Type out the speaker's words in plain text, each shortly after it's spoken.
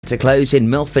To close in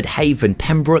Milford Haven,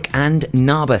 Pembroke and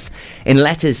Narberth. In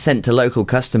letters sent to local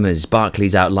customers,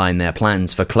 Barclays outlined their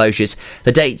plans for closures.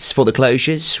 The dates for the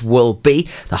closures will be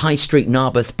the High Street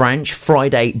Narberth branch,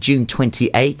 Friday, June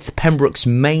 28th, Pembroke's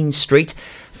Main Street,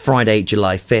 Friday,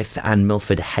 July 5th, and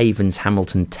Milford Haven's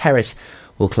Hamilton Terrace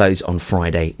will close on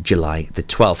Friday, July the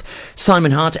 12th.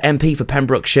 Simon Hart, MP for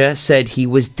Pembrokeshire, said he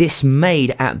was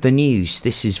dismayed at the news.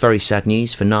 This is very sad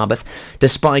news for Narberth.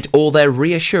 Despite all their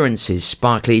reassurances,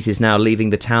 Barclays is now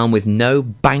leaving the town with no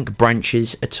bank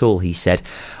branches at all, he said.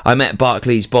 I met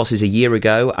Barclays bosses a year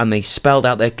ago and they spelled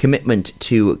out their commitment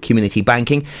to community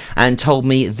banking and told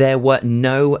me there were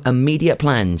no immediate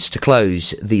plans to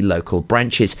close the local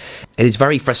branches. It is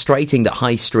very frustrating that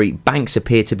high street banks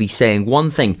appear to be saying one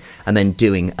thing and then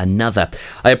doing another.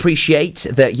 I appreciate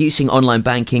that using online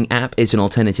banking app is an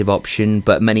alternative option,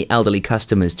 but many elderly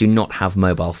customers do not have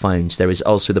mobile phones. There is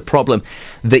also the problem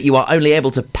that you are only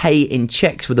able to pay in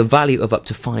cheques with a value of up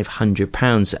to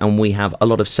 £500, and we have a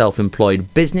lot of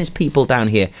self-employed business people down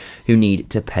here who need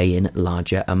to pay in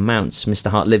larger amounts.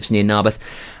 Mr. Hart lives near Narberth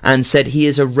and said he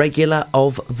is a regular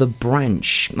of the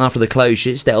branch. After the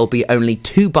closures, there will be only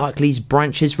 2 Barclays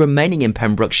branches remaining in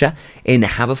Pembrokeshire, in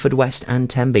Haverfordwest and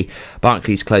Tenby.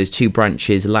 Barclays closed 2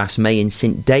 branches last May in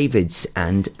St David's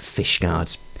and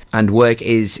Fishguard. And work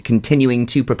is continuing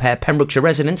to prepare Pembrokeshire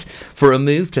residents for a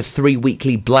move to 3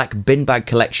 weekly black bin bag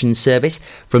collection service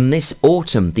from this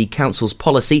autumn. The council's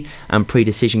policy and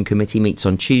pre-decision committee meets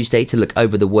on Tuesday to look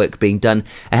over the work being done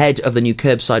ahead of the new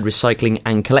curbside recycling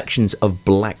and collections of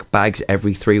black bags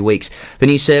every 3 weeks. The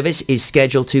new service is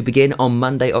scheduled to begin on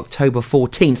Monday, October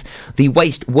 14th. The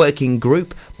Waste Working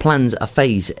Group plans a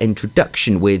phase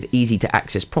introduction with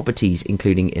easy-to-access properties,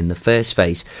 including in the first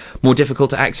phase. More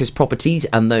difficult-to-access properties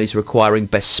and those requiring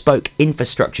bespoke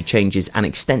infrastructure changes and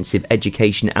extensive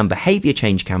education and behaviour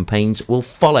change campaigns will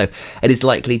follow. It is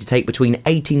likely to take between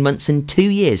 18 months and 2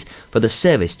 years for the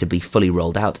service to be fully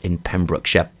rolled out in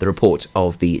Pembrokeshire. The report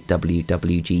of the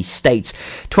WWG states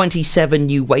 27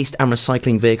 new waste and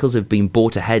recycling vehicles have been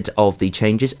bought ahead of the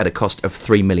changes at a cost of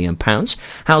 £3 million.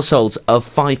 Households of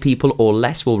 5 people or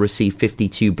less will receive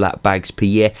 52 black bags per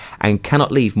year and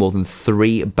cannot leave more than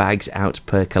 3 bags out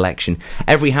per collection.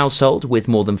 Every household with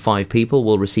more than 5 people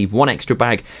will receive 1 extra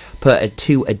bag per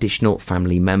 2 additional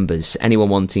family members. Anyone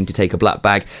wanting to take a black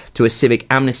bag to a Civic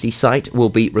Amnesty site will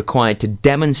be required to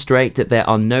demonstrate that there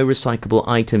are no recyclable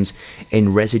items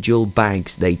in residual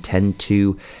bags they tend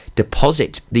to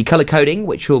deposit. The colour coding,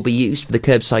 which will be used for the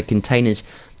curbside containers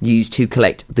used to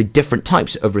collect the different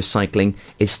types of recycling,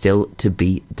 is still to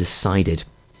be decided.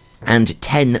 And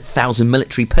 10,000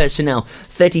 military personnel,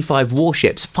 35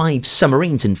 warships, 5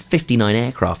 submarines and 59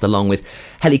 aircraft, along with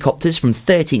helicopters from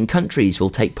 13 countries, will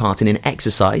take part in an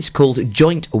exercise called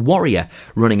Joint Warrior,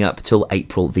 running up till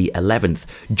April the 11th.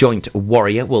 Joint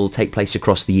Warrior will take place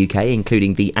across the UK,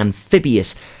 including the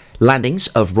amphibious landings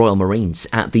of Royal Marines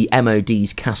at the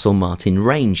MOD's Castle Martin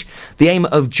range. The aim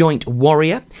of Joint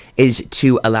Warrior is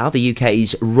to allow the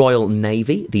UK's Royal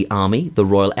Navy, the Army, the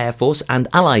Royal Air Force and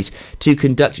allies to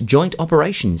conduct joint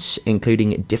operations,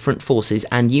 including different forces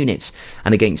and units,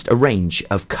 and against a range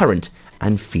of current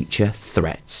and future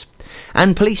threats.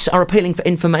 And police are appealing for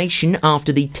information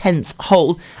after the 10th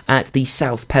hole at the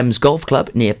South Pems Golf Club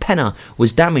near Pennar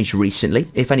was damaged recently.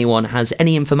 If anyone has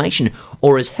any information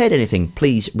or has heard anything,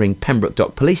 please ring Pembroke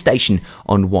Dock Police Station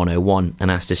on 101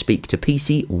 and ask to speak to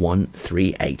PC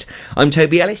 138. I'm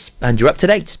Toby Ellis and you're up to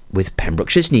date with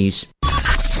Pembrokeshire's news.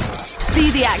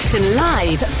 See the action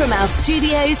live from our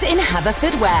studios in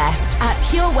Haverfordwest at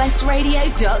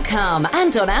purewestradio.com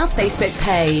and on our Facebook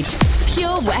page.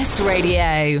 Pure West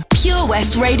Radio. Pure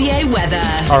West Radio weather.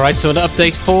 Alright, so an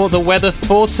update for the weather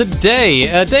for today.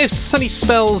 A day of sunny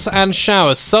spells and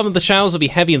showers. Some of the showers will be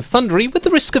heavy and thundery, with the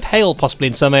risk of hail possibly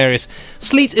in some areas.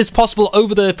 Sleet is possible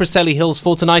over the Preseli Hills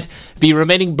for tonight. Be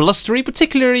remaining blustery,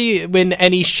 particularly in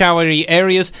any showery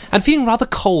areas, and feeling rather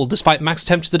cold despite max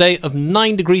temperature today of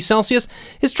 9 degrees Celsius.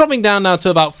 It's dropping down now to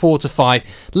about 4 to 5.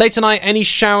 Late tonight, any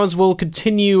showers will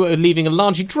continue, leaving a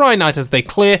largely dry night as they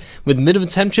clear, with minimum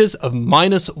temperatures of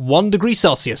minus 1 degree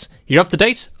Celsius. You're up to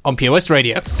date on Pure West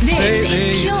Radio. This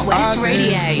is Pure West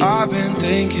Radio. I've been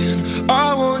thinking,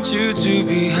 I want you to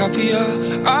be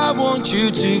happier. I want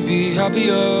you to be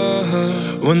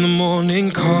happier. When the morning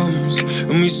comes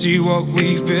and we see what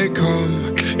we've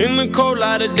become. In the cold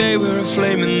light of day, we're a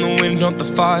flame in the wind, not the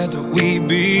fire that we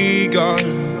begun.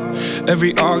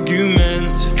 Every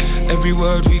argument, every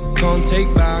word we can't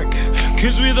take back.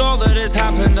 'Cause with all that has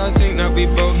happened, I think that we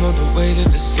both know the way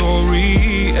that the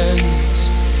story ends.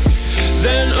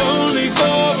 Then only for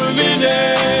a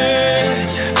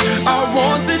minute, I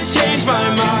want to change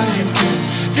my mind. 'Cause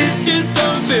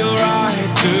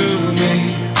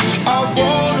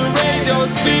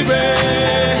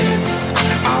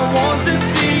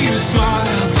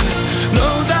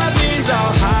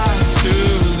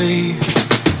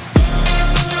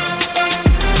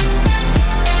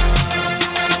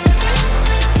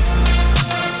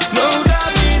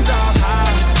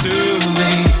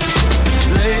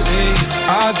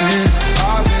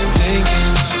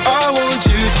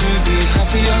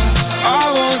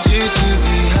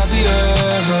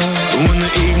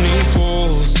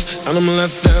and I'm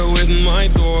left there with my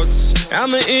thoughts.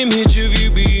 And the image of you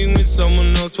being with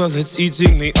someone else, well, it's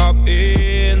eating me up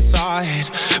inside.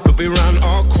 But we ran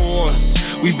our course,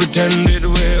 we pretended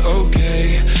we're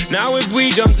okay. Now if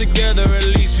we jump together, at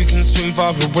least we can swim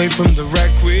far away from the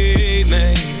wreck we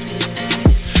made.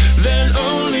 Then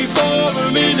only for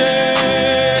a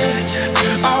minute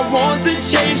I want to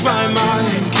change my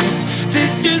mind, 'cause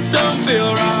this just don't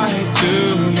feel right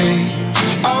to me.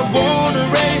 I wanna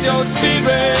raise your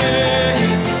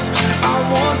spirits, I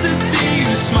want to see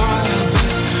you smile, but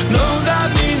no, that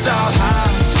means I'll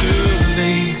have to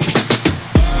leave.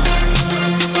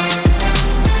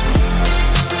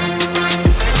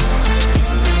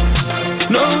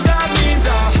 No, that means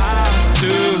I'll have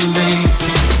to leave.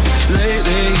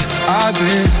 Lately, I've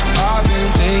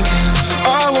been thinking,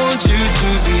 I want you to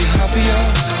be happier,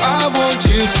 I want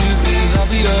you to be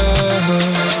happier.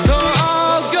 So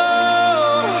I'll go,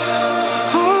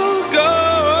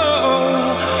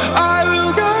 I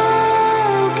will go.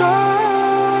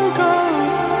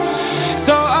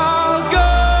 So I'll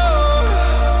go,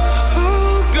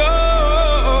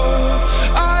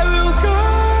 I will go.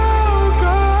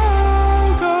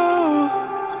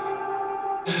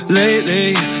 Lately,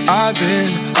 I've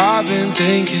been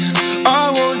thinking,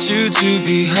 I want you to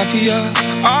be happier,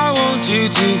 I want you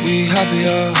to be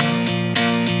happier.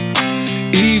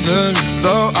 Even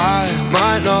though I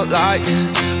might not like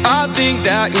this, I think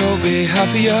that you'll be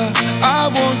happier, I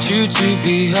want you to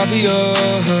be happier.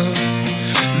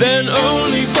 Then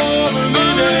only for a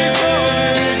minute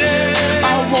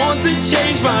I want to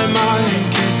change my mind,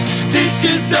 'cause this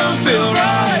just don't feel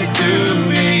right to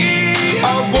me.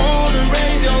 I wanna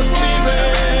raise your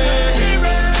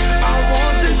spirits, I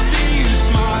want to see you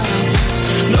smile.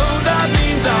 No, that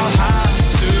means I'll have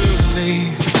to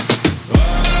leave.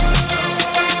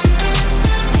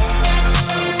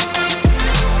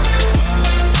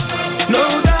 No,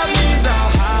 that means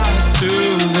I'll have to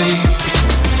leave.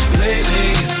 Lately,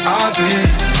 I've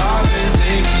been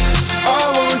thinking, I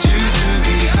want you to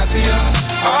be happier,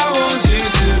 I want you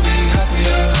to be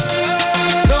happier.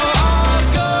 So I'll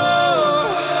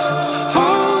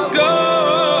go,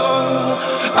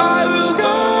 I will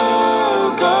go.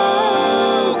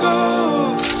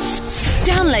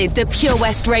 Download the Pure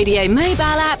West Radio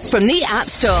mobile app from the App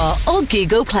Store or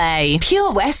Google Play.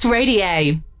 Pure West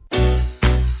Radio.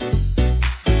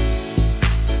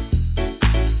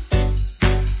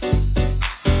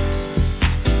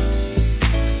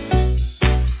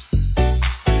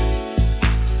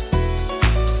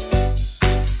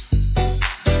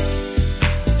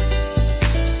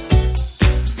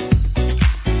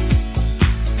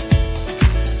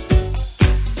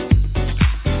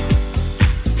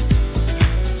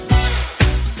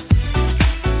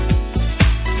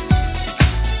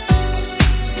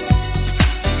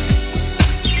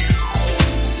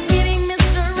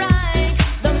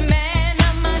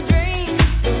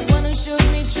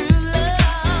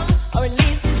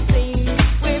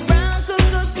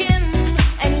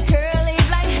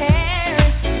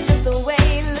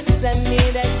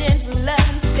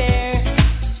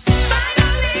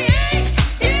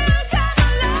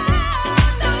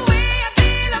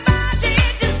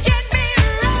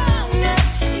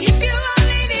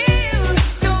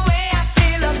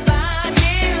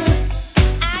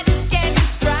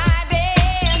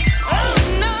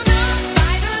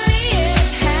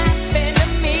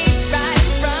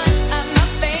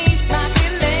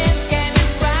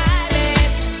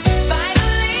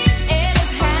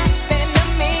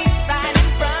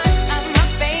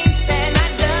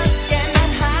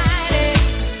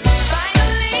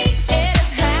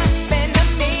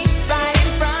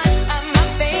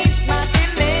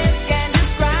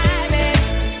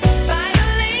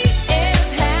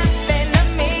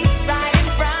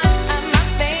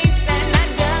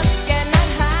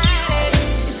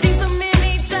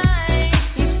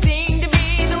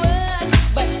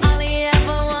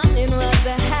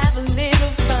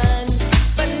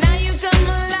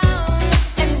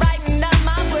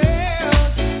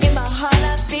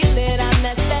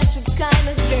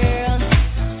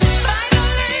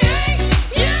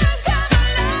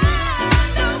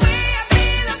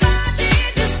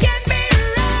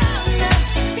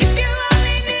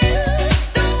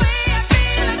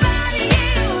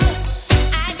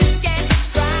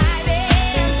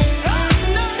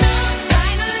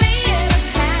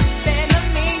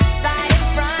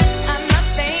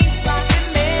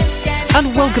 And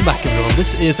welcome back, everyone.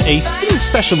 This is a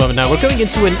special moment now. We're going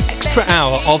into an extra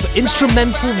hour of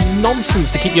instrumental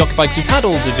nonsense to keep you occupied, because you've had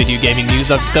all the video gaming news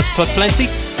I've discussed plenty.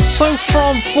 So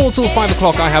from 4 till 5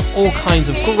 o'clock, I have all kinds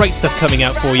of great stuff coming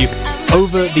out for you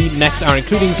over the next hour,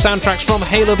 including soundtracks from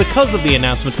Halo because of the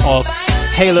announcement of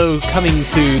Halo coming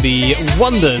to the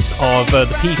wonders of the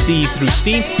PC through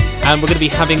Steam. And we're going to be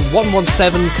having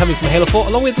 117 coming from Halo 4,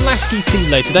 along with Lasky's theme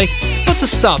later today. But to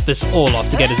start this all off,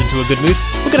 to get us into a good mood,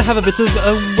 we're going to have a bit of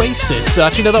Oasis.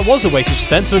 Actually, no, that was Oasis just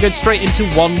then, so we're going straight into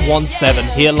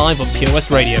 117 here live on Pure West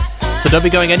Radio. So don't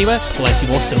be going anywhere, plenty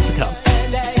more still to come.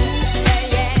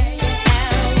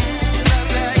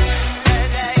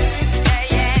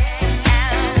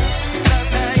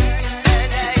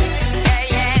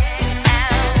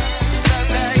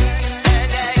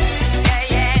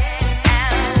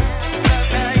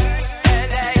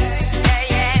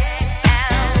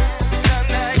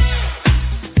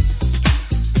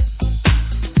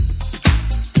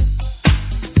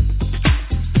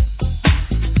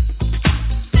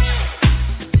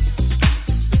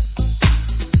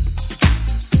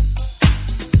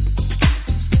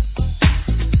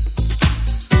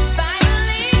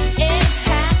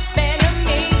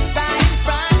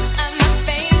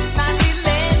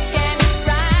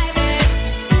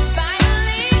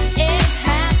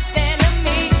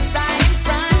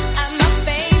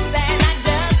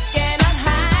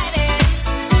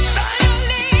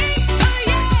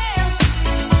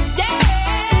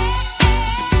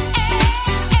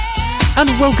 And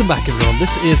welcome back, everyone.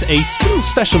 This is a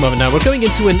special moment now. We're going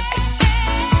into an...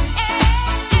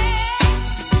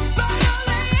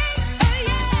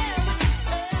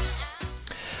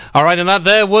 Alright, and that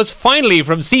there was finally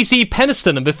from CC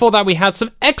Peniston, and before that we had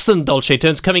some excellent Dolce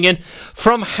turns coming in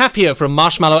from Happier from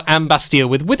Marshmallow and Bastille,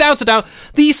 with, without a doubt,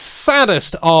 the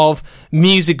saddest of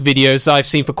music videos I've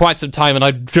seen for quite some time, and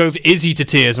I drove Izzy to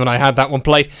tears when I had that one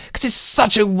played, because it's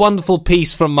such a wonderful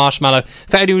piece from Marshmallow.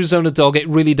 For anyone who's owned a dog, it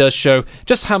really does show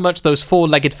just how much those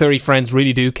four-legged furry friends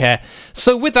really do care.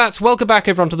 So with that, welcome back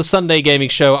everyone to the Sunday Gaming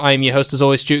Show. I am your host as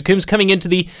always, Stewart Coombs, coming into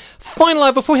the final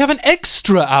hour before we have an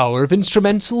extra hour of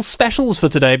instrumental specials for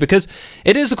today, because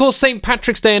it is of course St.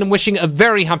 Patrick's Day, and I'm wishing a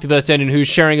very happy birthday to anyone who's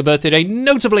sharing a birthday day,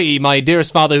 notably my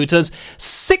dearest father who turns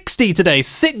 60 today,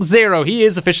 60. He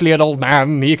is officially an old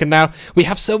man. We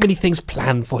have so many things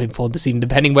planned for him for this evening,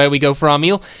 depending where we go for our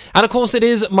meal. And of course it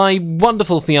is my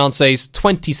wonderful fiance's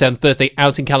 27th birthday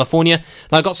out in California,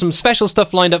 and I've got some special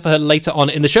stuff lined up for her later on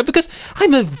in the show, because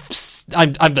I'm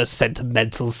a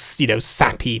sentimental,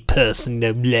 sappy person.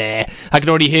 Bleh. I can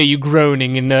already hear you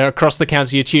groaning across the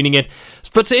counter you're tuning in.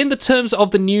 But in the terms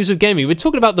of the news of gaming, we're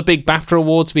talking about the big BAFTA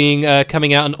awards being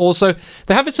coming out, and also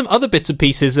there have been some other bits and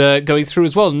pieces going through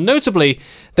as well. Notably,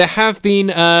 there have been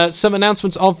some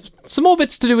announcements of some more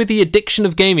bits to do with the addiction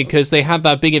of gaming, because they had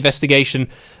that big investigation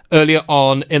earlier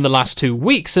on in the last 2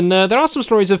 weeks, and there are some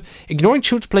stories of ignoring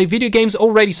children to play video games,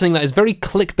 already something that is very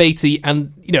clickbaity,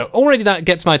 and already that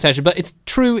gets my attention. But it's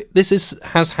true, this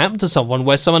has happened to someone,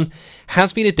 where someone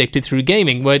has been addicted through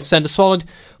gaming, where it's spent a solid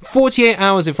 48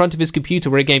 hours in front of his computer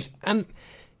with games. And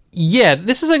yeah,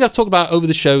 this is something I've talked about over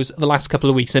the shows the last couple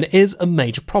of weeks, and it is a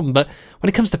major problem. But when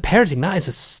it comes to parenting,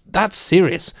 that's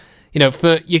serious.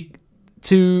 For you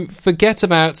to forget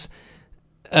about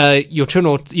your children,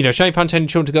 or showing your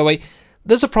children to go away,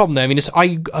 there's a problem there. I mean,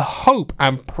 I hope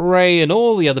and pray and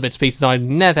all the other bits and pieces I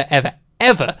never, ever,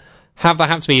 ever have that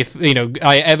happen to me if,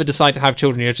 I ever decide to have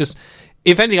children. Just,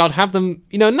 if anything, I'd have them,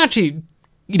 naturally,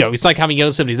 it's like having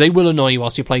young siblings. They will annoy you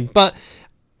whilst you're playing, but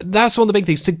that's one of the big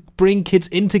things, to bring kids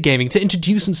into gaming, to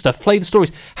introduce and stuff, play the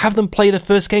stories, have them play their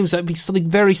first games. That would be something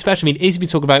very special. I mean, Izzy be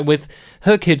talking about with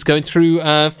her kids going through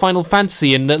Final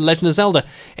Fantasy and Legend of Zelda,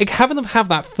 having them have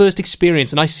that first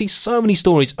experience. And I see so many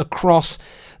stories across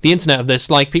the internet of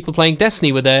this, like people playing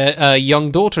Destiny with their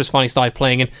young daughter has finally started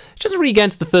playing, and she doesn't really get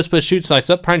into the first-person shoot sites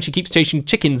up. Apparently she keeps chasing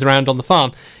chickens around on the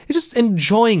farm. It's just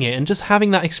enjoying it and just having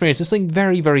that experience. It's something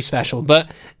very, very special. But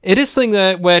it is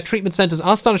something where treatment centres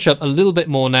are starting to show up a little bit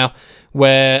more now,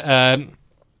 where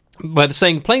they're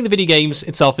saying playing the video games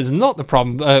itself is not the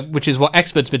problem, which is what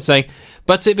experts have been saying,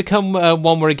 but it become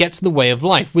one where it gets in the way of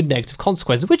life with negative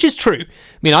consequences, which is true.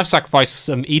 I mean, I've sacrificed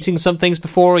eating some things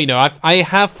before. I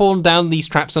have fallen down these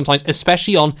traps sometimes,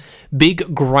 especially on big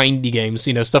grindy games.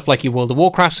 Stuff like your World of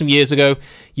Warcraft some years ago,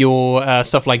 your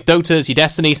stuff like Dotas, your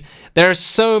Destinies. There are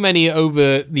so many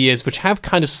over the years which have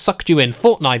kind of sucked you in.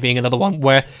 Fortnite being another one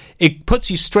where it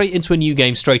puts you straight into a new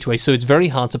game straight away, so it's very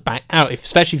hard to back out.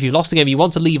 Especially if you've lost a game, you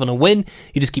want to leave on a win,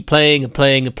 you just keep playing and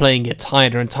playing and playing, get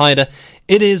tired and tired.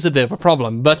 It is a bit of a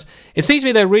problem, but it seems to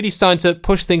me they're really starting to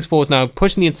push things forward now,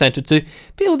 pushing the incentive to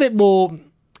be a little bit more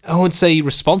I would say,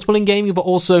 responsible in gaming, but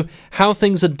also how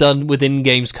things are done within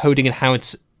games coding and how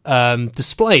it's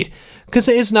displayed. Because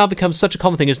it has now become such a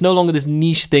common thing. It's no longer this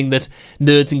niche thing that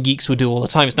nerds and geeks would do all the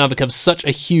time. It's now become such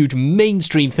a huge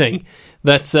mainstream thing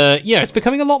that, it's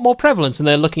becoming a lot more prevalent, and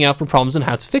they're looking out for problems and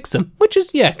how to fix them, which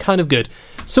is, kind of good.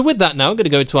 So with that now, I'm going to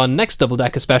go to our next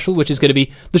double-decker special, which is going to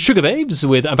be the Sugar Babes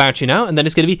with About You Now, and then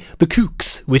it's going to be the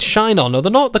Kooks with Shine On. No,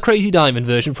 they're not the Crazy Diamond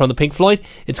version from the Pink Floyd.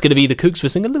 It's going to be the Kooks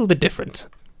with something a little bit different.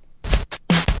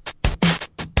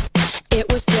 It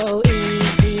was so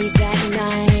easy that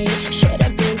night. Should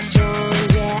have been strong,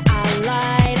 yeah, I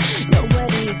lied.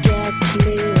 Nobody gets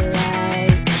me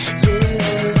like you.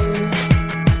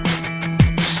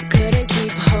 Couldn't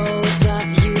keep hold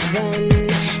of you then.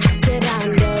 How could I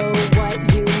know what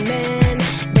you meant?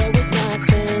 There was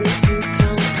nothing to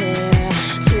compare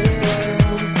to.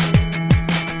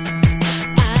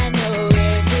 I know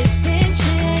everything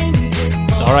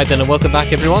changes. Alright then, and welcome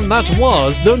back everyone. That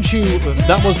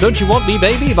was Don't You Want Me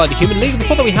Baby by the Human League.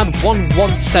 Before that we had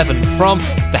 117 from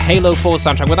the Halo 4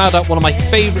 soundtrack, without doubt one of my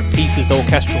favourite pieces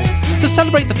orchestrals, to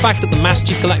celebrate the fact that the Master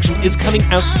Chief Collection is coming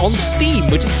out on Steam,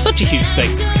 which is such a huge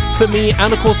thing for me.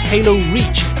 And of course Halo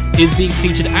Reach is being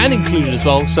featured and included as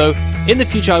well, so in the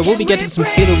future I will be getting some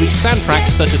Halo Reach soundtracks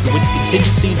such as the Winter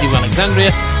Contingency, New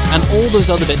Alexandria, and all those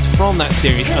other bits from that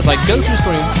series as I go through the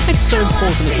story and why it's so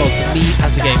important as well to me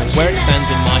as a gamer, where it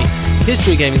stands in my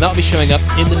history of gaming. That'll be showing up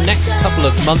in the next couple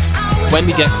of months when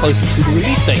we get closer to the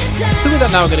release date. So with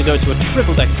that now, we're going to go to a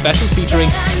triple deck special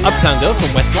featuring Uptown Girl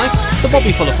from Westlife, the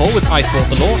Bobby Fuller 4 with I Fought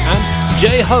the Law, and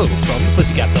J-Ho from the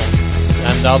Pussycat Dolls.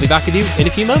 And I'll be back with you in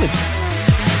a few moments.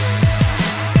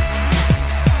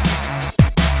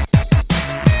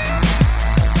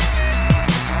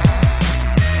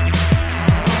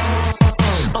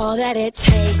 All that it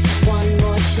takes, one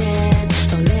more chance.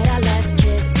 Don't let our last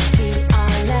kiss be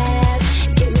our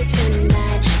last. Give me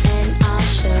tonight and I'll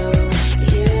show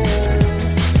you.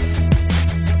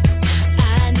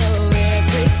 I know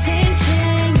everything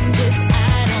changes.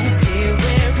 I don't care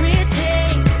where it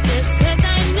takes us, 'cause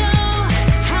I know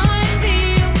how I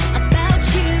feel about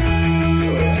you.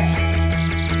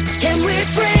 Can we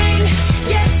bring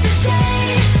yesterday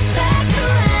back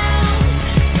around?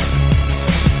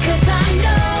 'Cause I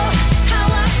know how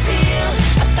I feel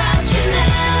about you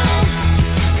now.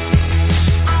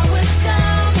 I was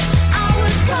dumb, I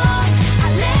was wrong, I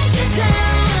let you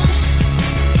down.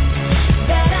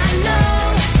 But I know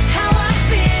how I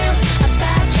feel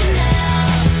about you now.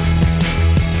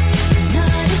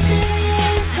 Not a day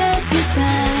pass me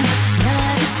by,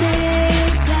 not a day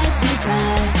pass me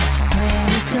by when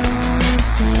I don't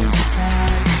think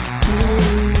about you.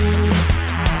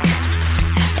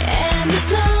 And there's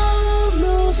no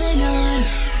moving on,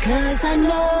 'cause I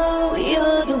know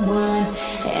you're the one,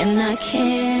 and I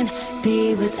can't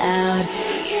be without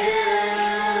you.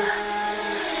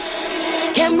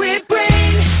 Can we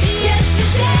bring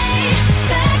yesterday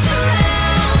back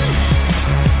around?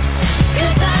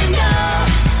 'Cause I know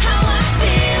how I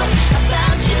feel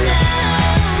about you now.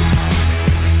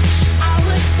 I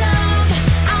was dumb,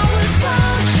 I was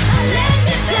wrong, I let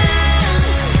you down.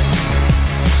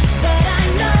 But I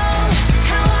know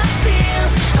how I feel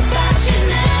about you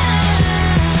now.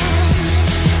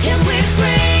 Can we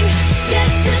bring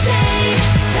yesterday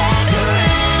back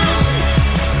around?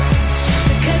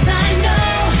 Because I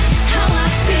know how I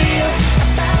feel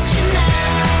about you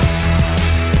now.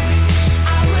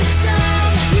 I was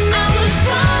dumb, I was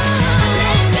wrong, I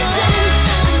let you down,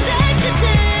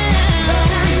 But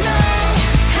I know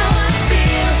how I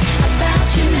feel about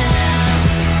you now.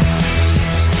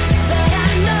 But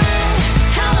I know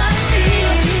how I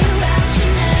feel about you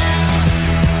now.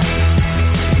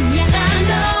 Yeah, I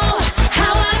know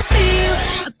how I feel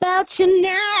about you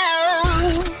now.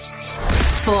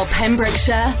 For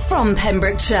Pembrokeshire, from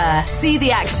Pembrokeshire. See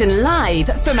the action live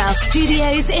from our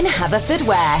studios in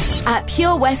Haverfordwest at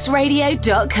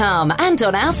purewestradio.com and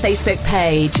on our Facebook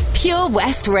page, Pure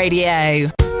West Radio.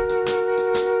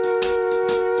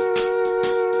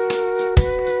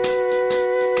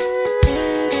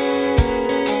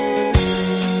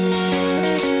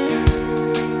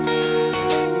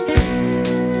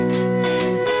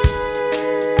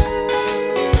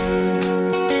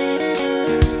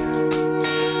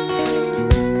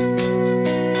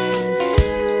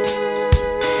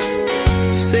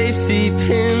 Safety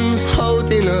pins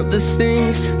holding up the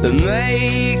things that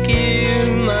make you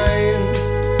mine.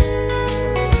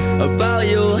 About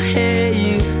your hair,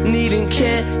 you needn't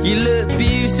care. You look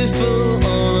beautiful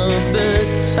all of the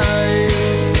time.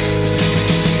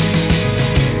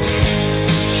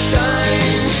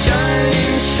 Shine,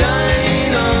 shine,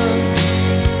 shine on.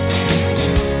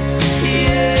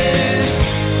 Yeah.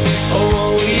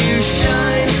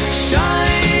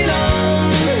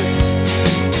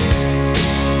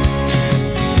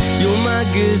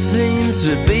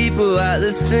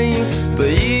 themes, but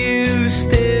you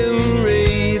still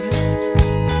read.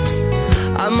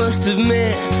 I must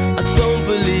admit, I don't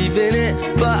believe in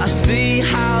it, but I see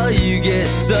how you get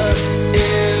sucked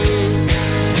in.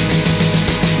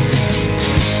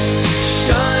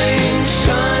 Shine,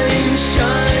 shine,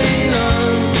 shine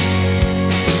on.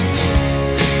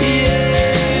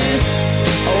 Yes,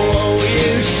 oh, won't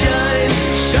you shine,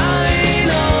 shine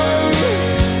on.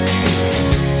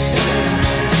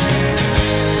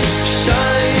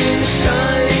 Shine,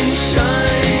 shine,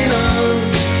 shine on.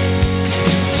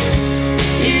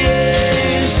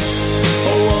 Yes,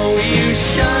 oh, won't you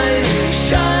shine,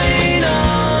 shine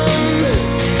on.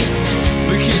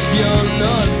 Because you're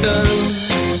not done.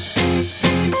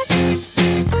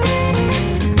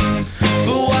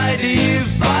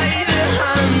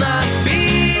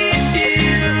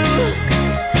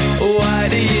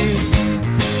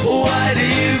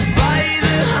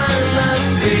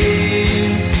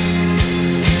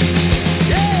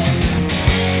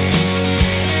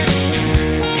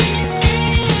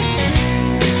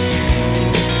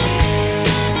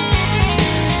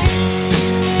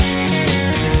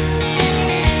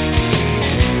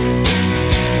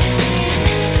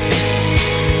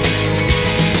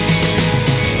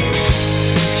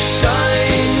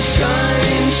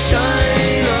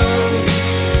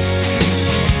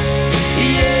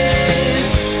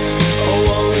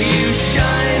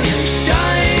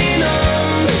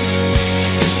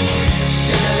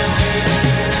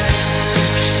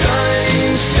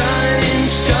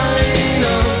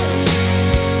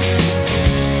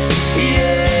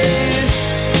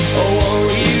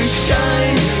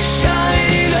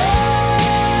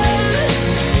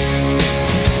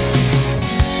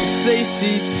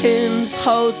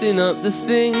 Holding up the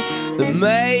things that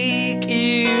make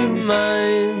you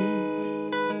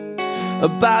mine.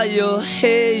 About your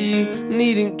hair, you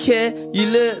needn't care. You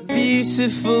look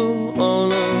beautiful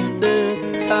all of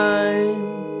the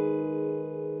time.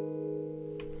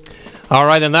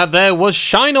 Alright, and that there was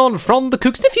Shine On from the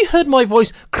Cooks. And if you heard my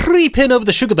voice creep in over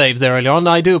the Sugar Babes there earlier on,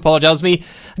 I do apologise. Me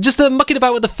just mucking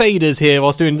about with the faders here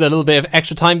whilst doing a little bit of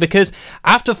extra time, because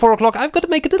after 4 o'clock I've got to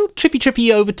make a little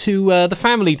trippy over to the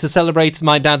family to celebrate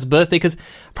my dad's birthday, because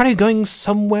apparently going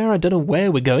somewhere. I don't know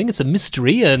where we're going. It's a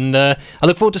mystery, and I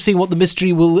look forward to seeing what the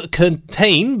mystery will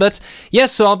contain. But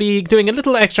yes, so I'll be doing a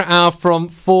little extra hour from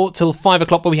 4 till 5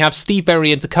 o'clock, where we have Steve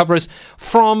Berry in to cover us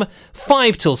from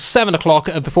 5 till 7 o'clock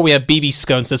before we have BB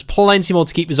Scones. There's plenty more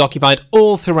to keep us occupied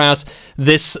all throughout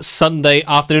this Sunday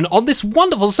afternoon on this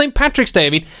wonderful St. Patrick's Day. I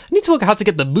mean, I need to work out how to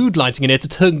get the mood lighting in here to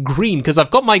turn green, because I've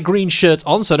got my green shirt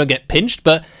on so I don't get pinched,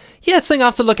 but yeah, it's something I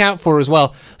have to look out for as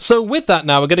well. So with that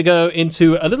now, we're going to go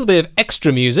into a little bit of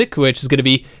extra music, which is going to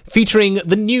be featuring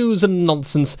the news and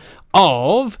nonsense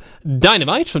of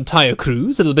Dynamite from Tyre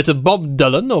Cruise, a little bit of Bob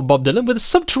Dylan with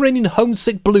Subterranean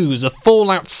Homesick Blues, a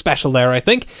Fallout special there, I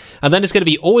think. And then it's going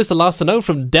to be Always the Last to Know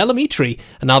from Delamitri,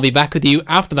 and I'll be back with you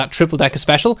after that Triple Decker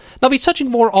special. And I'll be touching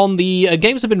more on the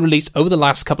games that have been released over the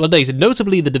last couple of days, and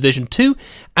notably The Division 2,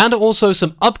 and also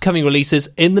some upcoming releases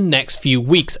in the next few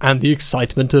weeks, and the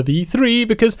excitement of E3,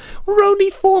 because we're only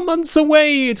 4 months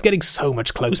away. It's getting so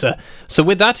much closer. So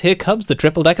with that, here comes the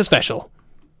Triple Decker special.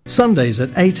 Sundays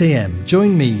at 8 a.m,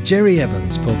 join me, Jerry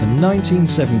Evans, for the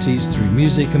 1970s through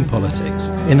music and politics.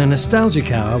 In a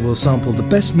nostalgic hour, we'll sample the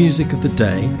best music of the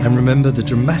day and remember the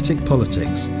dramatic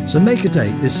politics. So make a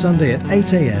date this Sunday at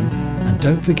 8 a.m, and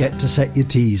don't forget to set your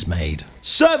teas made.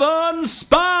 7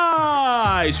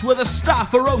 Spice, where the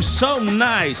staff are oh so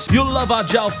nice. You'll love our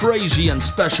jalfrezi and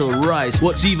special rice.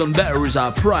 What's even better is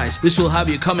our price. This will have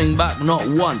you coming back not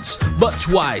once, but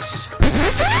twice.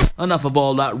 Enough of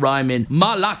all that rhyming.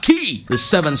 Malaki! The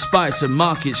 7 Spice of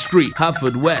Market Street,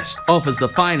 Haverfordwest, offers the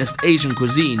finest Asian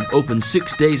cuisine, open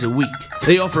 6 days a week.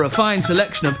 They offer a fine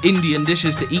selection of Indian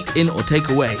dishes to eat in or take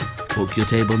away. Book your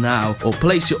table now or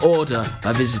place your order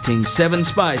by visiting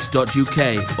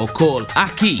 7spice.uk or call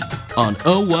Aki on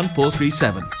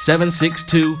 01437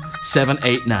 762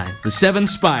 789. The 7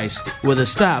 Spice, where the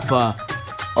staff are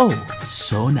oh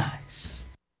so nice.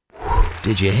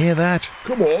 Did you hear that?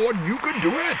 Come on, you can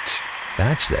do it.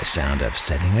 That's the sound of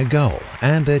setting a goal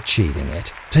and achieving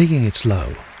it. Taking it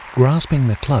slow, grasping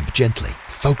the club gently,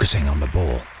 focusing on the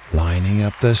ball, lining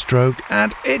up the stroke,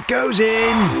 and it goes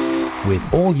in!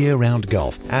 With all year-round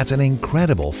golf at an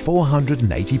incredible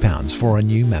 £480 for a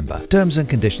new member. Terms and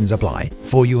conditions apply.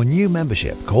 For your new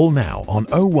membership, call now on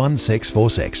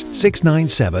 01646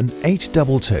 697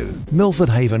 822. Milford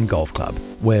Haven Golf Club,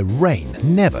 where rain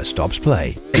never stops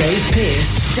play. Dave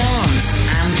Pearce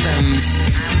Dance Anthems.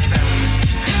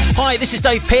 Hi, this is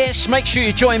Dave Pearce. Make sure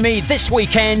you join me this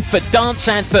weekend for Dance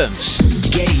Anthems.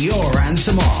 Get your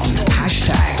anthem on.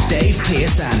 Hashtag Dave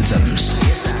Pearce Anthems.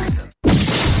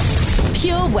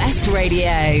 Pure West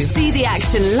Radio. See the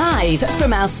action live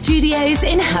from our studios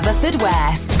in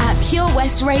Haverfordwest at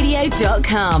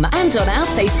purewestradio.com and on our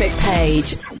Facebook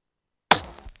page.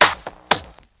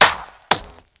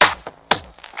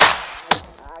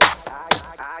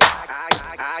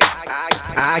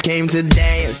 I came to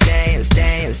dance, dance,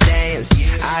 dance, dance.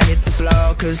 I hit the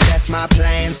floor cause that's my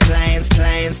plans, plans,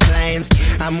 plans, plans.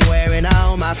 I'm wearing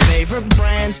all my favorite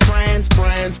brands, brands,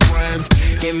 brands, brands.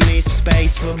 Give me some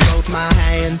space for both my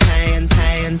hands, hands,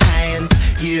 hands, hands.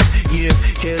 You,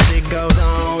 cause it goes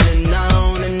on and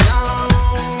on and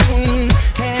on.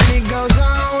 And it goes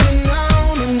on and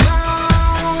on and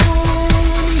on.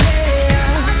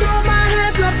 Yeah, I throw my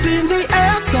hands up in the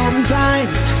air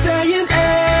sometimes, saying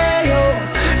ayo.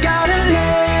 Gotta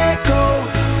let go.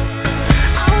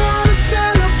 I wanna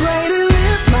celebrate and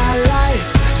live my life,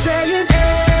 saying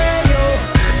ayo,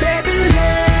 baby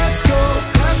let's go.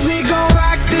 Cause we gon'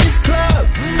 rock this club,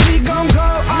 we gon' go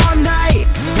all night.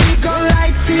 We gon'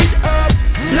 light it up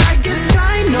like it's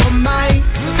dynamite.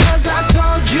 Cause I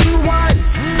told you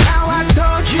once, now I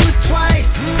told you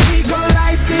twice. We gon'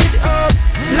 light it up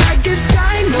like it's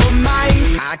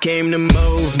dynamite. I came to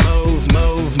move, move,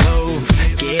 move, move.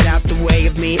 Get out the way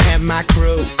of me and my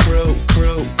crew, crew,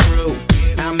 crew, crew.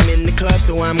 I'm in the club,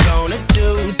 so I'm gonna do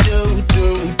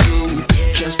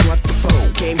just what the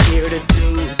folk came here to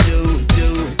do.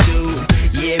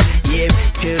 Yeah,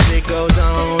 cause it goes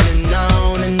on and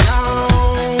on and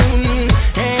on.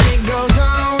 And it goes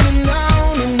on and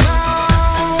on and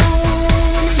on.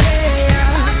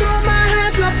 Yeah, I throw my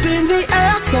hands up in the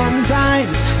air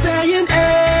sometimes, saying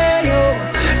ayo,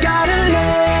 gotta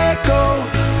let go.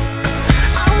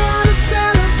 I wanna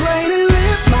celebrate and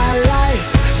live my life,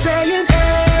 saying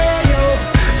ayo,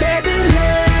 baby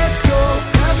let's go.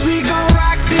 Cause we gon'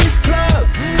 rock this club,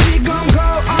 we gon' go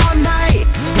all night.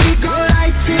 We gon'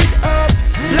 light it up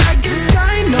like it's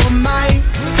dynamite.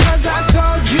 Cause I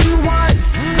told you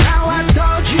once, now I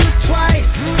told you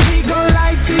twice. We gon'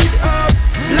 light it up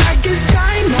like it's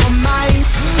dynamite.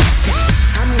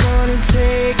 I'm gonna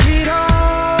take it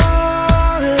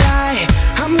all,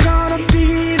 I'm gonna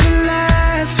be the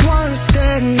last one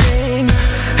standing.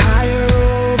 Higher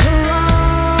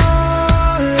overall,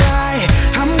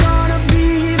 I'm gonna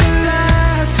be the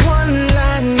last one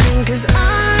landing. Cause I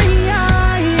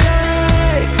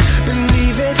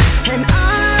believe it, and I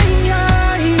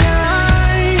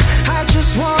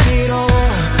just want it all.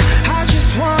 I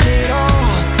just want it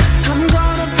all. I'm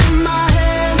gonna put my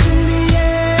hands in the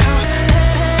air,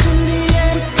 hands in the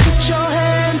air. Put your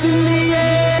hands in the air.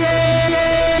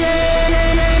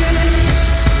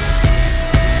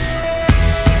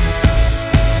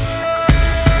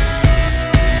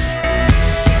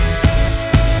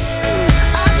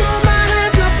 I throw my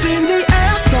hands up in the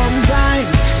air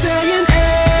sometimes, saying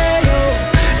ayo,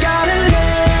 gotta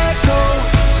let go.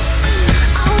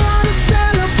 I wanna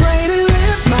celebrate and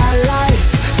live my life,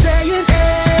 saying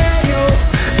ayo,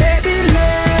 baby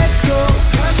let's go.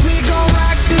 Cause we gon'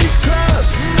 rock this club,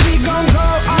 we gon' go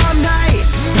all night.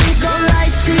 We gon'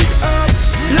 light it up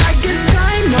like it's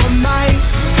dynamite.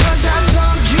 Cause I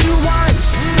told you once,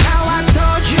 now I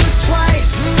told you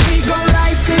twice. We gon'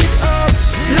 light it up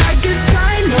like it's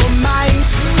dynamite.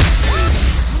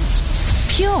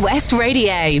 Pure West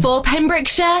Radio for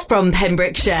Pembrokeshire from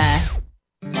Pembrokeshire.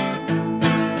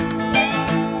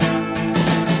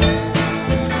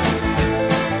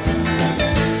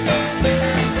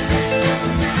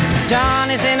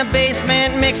 Johnny's in the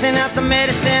basement mixing up the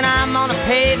medicine. I'm on the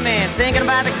pavement thinking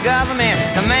about the government.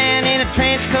 The man in a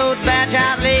trench coat, badge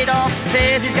out, laid off,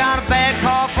 says he's got a bad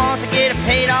cough, wants to get it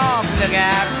paid off. Look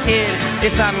out, kid,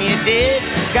 it's something you did.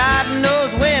 God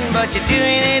knows when, but you're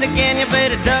doing it again. You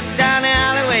better duck down the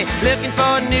alleyway looking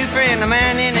for a new friend. The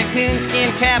man in a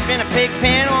coonskin cap and a pig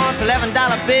pen wants $11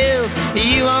 bills.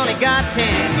 You only got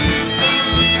 10.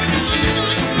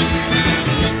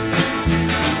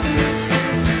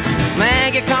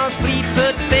 Maggie comes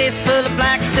fleet-foot, face full of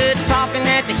black soot, talking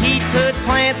at the heat, put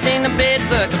plants in the bed,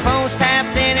 but the phone's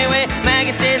tapped anyway.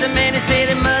 Maggie says the men say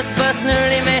they must bust an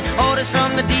early man. Orders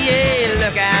from the DA,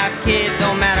 look out kid,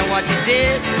 don't matter what you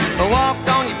did. Walk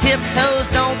on your tiptoes,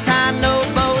 don't tie no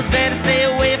bows. Better stay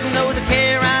away from those that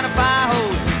carry around a fire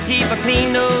hose. Keep a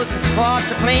clean nose, wash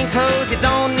your plain clothes. You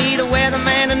don't need a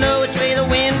weatherman to know which way the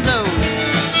wind blows.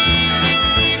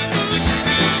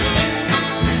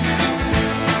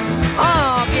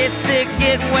 Oh, get sick,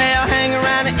 get well, hang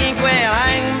around the inkwell,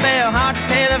 hang bell, hard to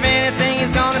tell if anything is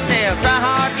gonna sell. Try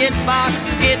hard, get bought,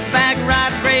 get back,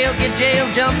 ride rail, get jail,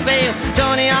 jump bail,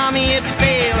 join the army if you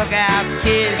fail. look out,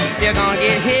 kid, you're gonna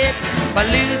get hit by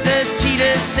losers,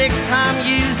 cheaters, six-time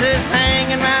users,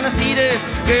 hanging around the theaters.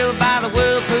 Girl by the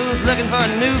whirlpools looking for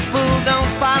a new fool.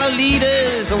 Don't follow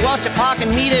leaders or watch your parking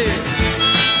meters.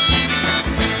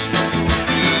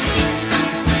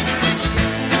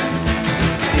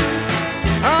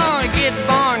 Oh, get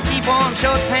born, keep warm,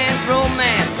 short pants,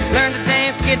 romance. Learn to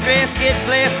dance, get dressed, get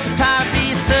blessed. Try to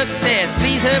be a success,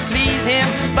 please her, please him.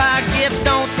 Buy gifts,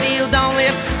 don't steal, don't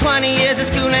live. 20 years of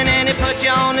schooling and they put you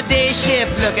on a day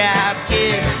shift. Look out,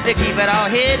 kid, they keep it all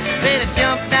hid. Better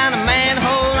jump down a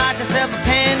manhole, light yourself a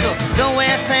candle. Don't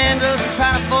wear sandals,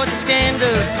 try to forge a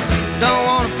scandal. Don't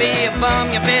wanna be a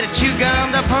bum, you better chew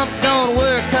gum. The pump don't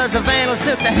work cause the vandals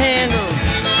took the handle.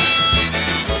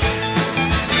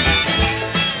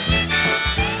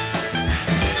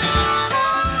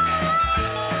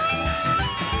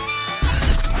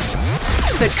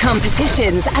 For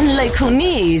competitions and local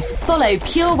news, follow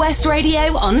Pure West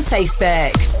Radio on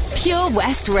Facebook. Pure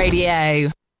West Radio.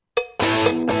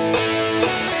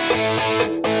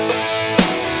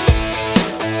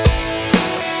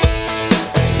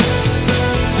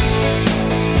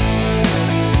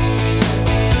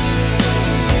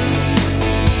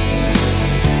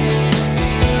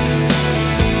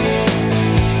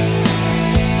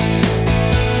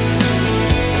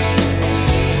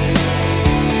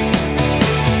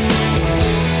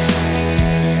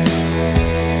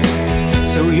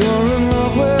 So you're in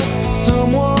love with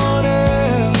someone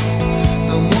else,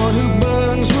 someone who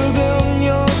burns within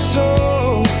your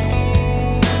soul.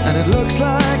 And it looks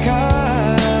like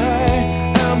I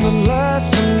am the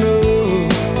last to know.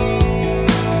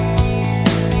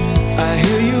 I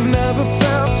hear you've never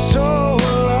felt so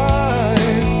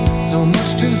alive, so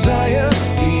much desire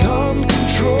beyond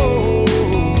control.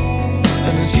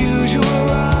 And as usual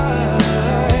I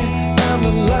am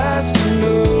the last to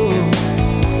know.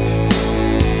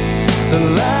 The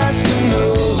last to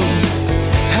know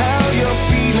how you're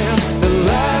feeling, the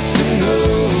last to know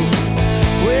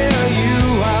where you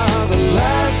are, the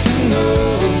last to know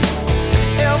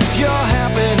if you're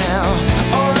happy now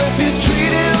or if he's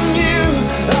treating you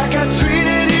like I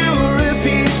treated you, or if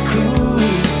he's cruel.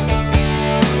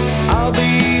 I'll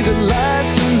be the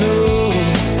last to know.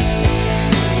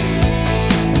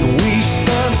 We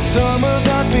spent summers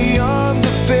out beyond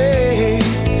the bay,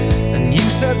 and you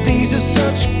said these are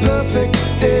such perfect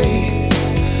days.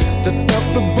 The stuff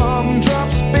the bomb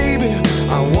drops, baby,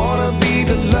 I wanna be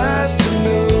the last to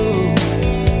know.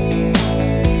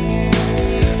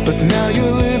 But now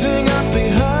you're living up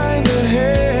behind the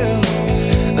hill,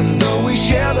 and though we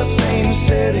share the same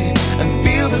city and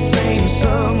feel the same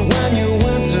sun, when your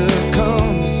winter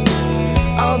comes,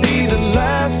 I'll be the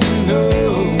last to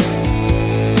know.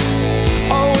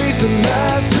 Always the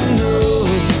last to know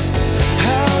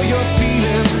how you're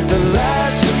feeling, the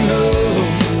last to know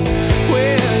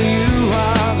where you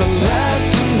are, the last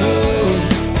to know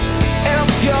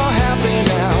if you're happy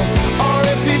now or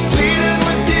if he's pleading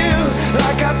with you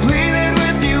like I pleaded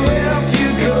with you. If you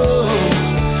go,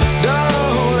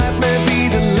 don't let me be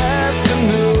the last to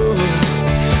know.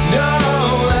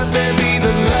 Don't let me be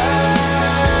the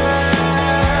last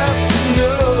to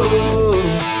know.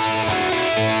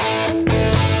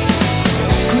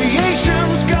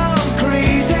 Creation's gone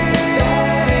crazy.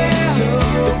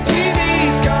 The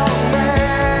TV's gone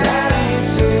mad.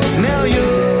 Now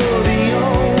you're the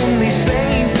only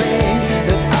sane thing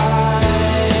that I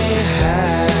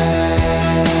have.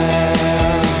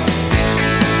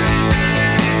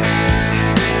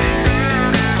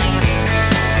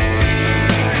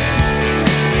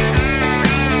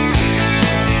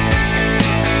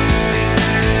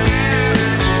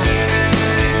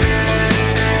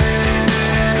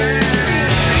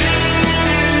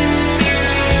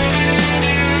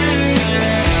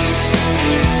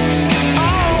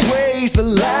 Always the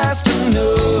last to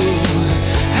know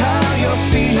how you're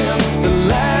feeling, the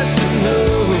last to know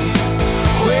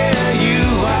where you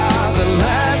are, the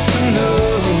last to know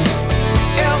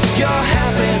if you're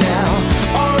happy now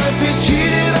or if he's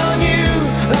cheated on you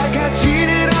like I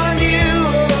cheated on you.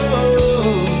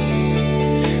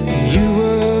 And you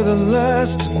were the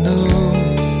last to know.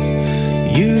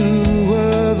 You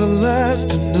were the last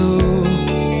to know.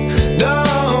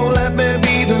 Don't let me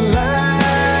be the last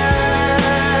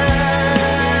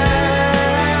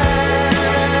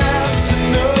to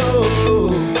know.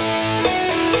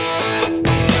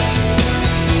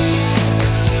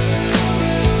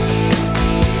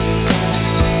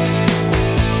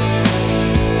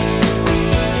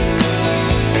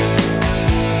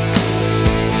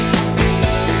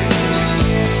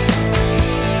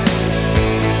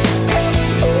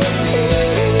 Oh,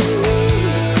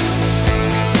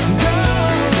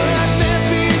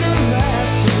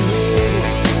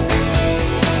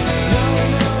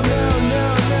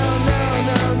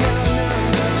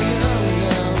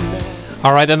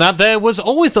 All right, and that there was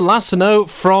Always the Last to Know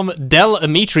from Del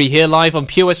Amitri here live on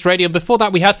Pure West Radio. And before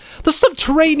that, we had the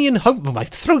Subterranean Home... Oh, my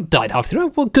throat died halfway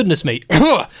through. Well, goodness me.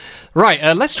 Right,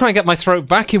 let's try and get my throat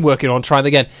back in working on. Try that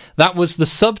again. That was the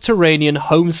Subterranean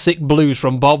Homesick Blues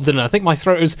from Bob Dylan. I think my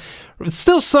throat is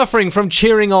still suffering from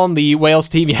cheering on the Wales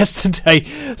team yesterday,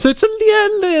 so it's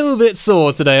a little bit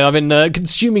sore today. I've been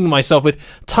consuming myself with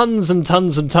tons and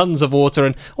tons and tons of water,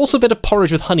 and also a bit of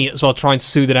porridge with honey as well, try and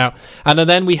soothe it out. And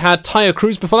then we had Tyre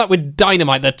Cruise before that with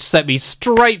Dynamite, that set me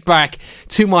straight back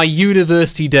to my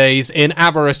university days in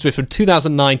Aberystwyth from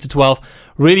 2009 to 12.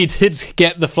 Really did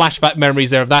get the flashback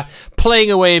memories there of that, playing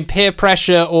away in Peer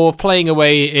Pressure or playing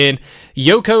away in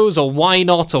Yoko's or Why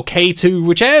Not or K2,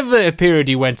 whichever period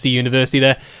you went to university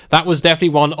there. That was definitely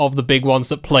one of the big ones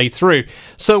that played through.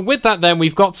 So with that then,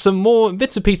 we've got some more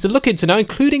bits and pieces to look into now,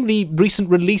 including the recent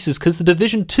releases, because The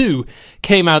Division 2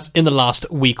 came out in the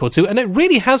last week or two, and it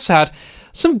really has had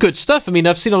some good stuff. I mean,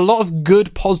 I've seen a lot of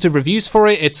good positive reviews for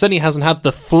it. It certainly hasn't had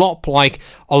the flop like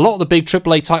a lot of the big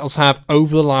AAA titles have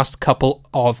over the last couple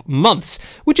of months,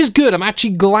 which is good. I'm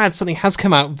actually glad something has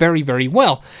come out very, very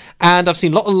well. And I've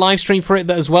seen a lot of live stream for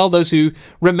it as well. Those who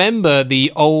remember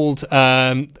the old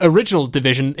original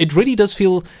Division, it really does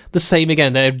feel the same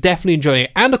again. They're definitely enjoying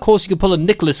it. And of course, you can pull a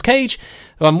Nicolas Cage.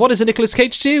 What does a Nicolas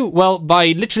Cage do? Well,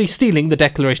 by literally stealing the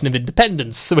Declaration of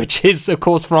Independence, which is, of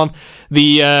course, from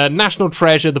the National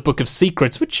Treasure, the Book of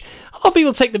Secrets, which a lot of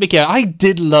people take the mickey out. I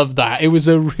did love that. It was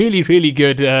a really, really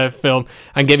good film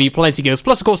and gave me plenty of giggles.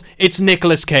 Plus, of course, it's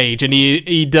Nicolas Cage, and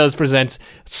he does present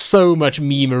so much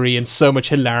memery and so much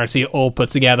hilarity all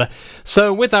put together.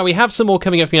 So with that, we have some more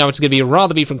coming up for you now, which is going to be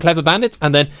Rather Be from Clever Bandit,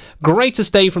 and then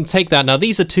Greatest Day from Take That. Now,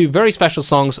 these are two very special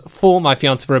songs for my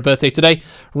fiancée for her birthday today.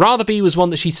 Rather Be was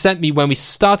one that she sent me when we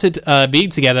started being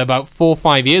together about 4 or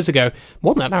 5 years ago.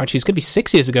 More than that now, actually. It's going to be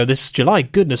 6 years ago this July.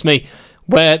 Goodness me.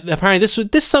 Where apparently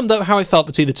this summed up how it felt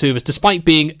between the two of us, despite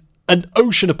being an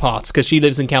ocean apart, because she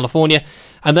lives in California.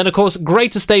 And then, of course,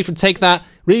 Greatest Day from Take That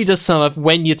really does sum up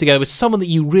when you're together with someone that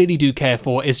you really do care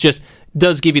for. It just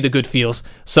does give you the good feels.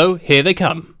 So here they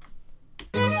come.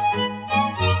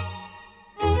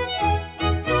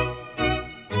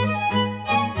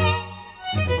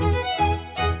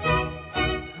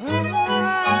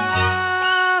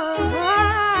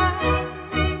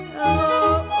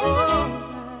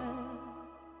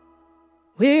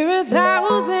 We're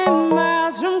 1,000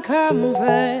 miles from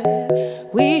comfort.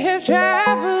 We have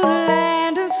traveled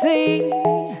land and sea.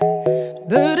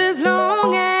 But as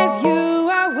long as you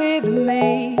are with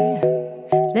me,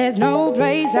 there's no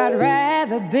place I'd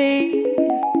rather be.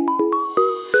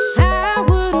 I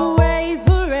would away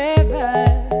forever,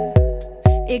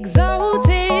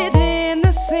 exalted in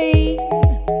the sea.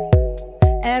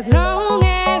 As long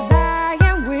as I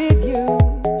am with you,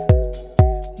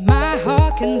 my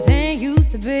heart continues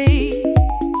to be.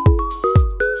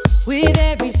 With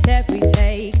every step we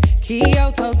take,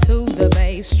 Kyoto to the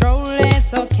bay, strolling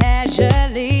so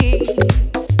casually.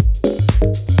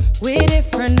 We're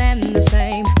different and the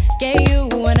same, gave you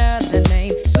another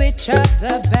name, switch up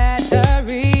the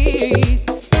batteries.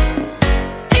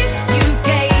 If you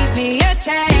gave me a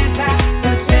chance, I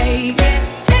would take it.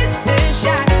 It's a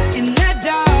shot in the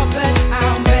dark, but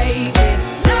I'll make it.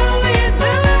 Knowing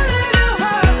the little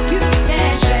hope, you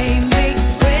can't shame me.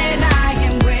 When I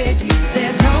am with you,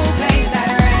 there's no place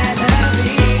I'd rather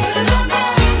be. No, no,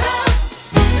 no,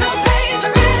 no place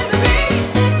I'd rather be.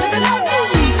 No, no, no,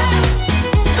 no,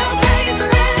 no place I'd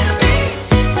rather be.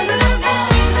 No, no, no, no,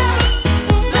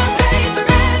 no place I'd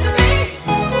rather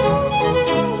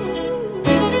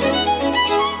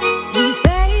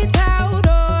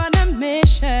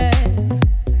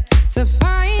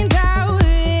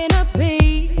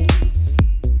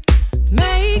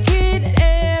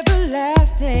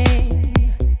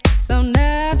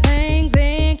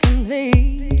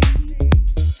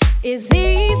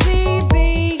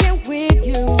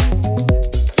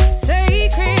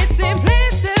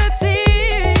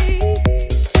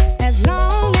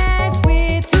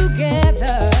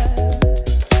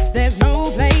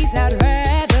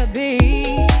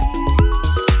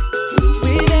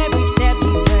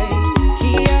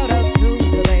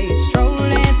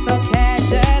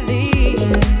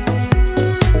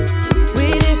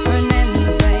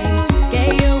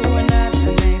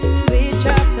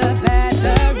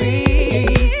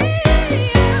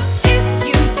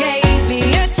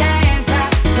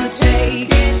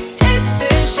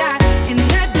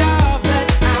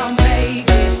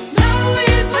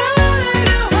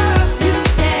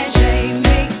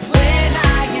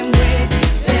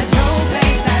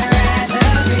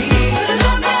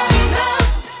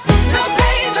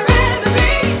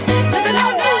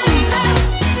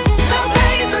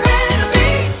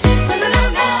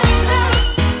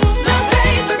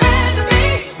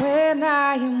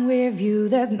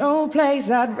place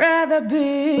I'd rather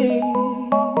be.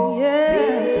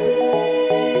 Yeah.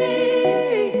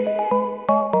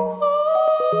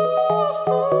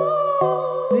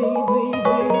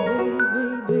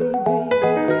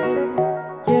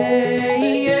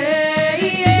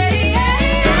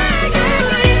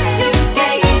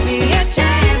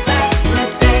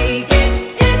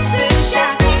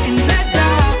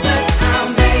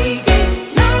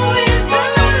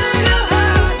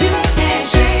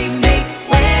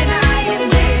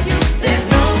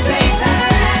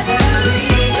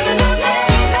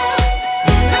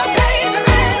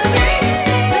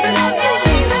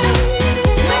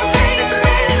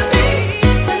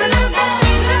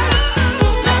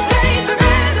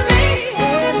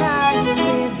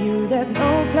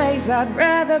 I'd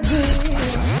rather be.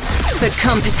 For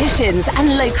competitions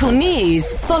and local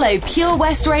news, follow Pure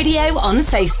West Radio on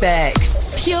Facebook.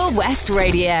 Pure West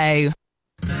Radio.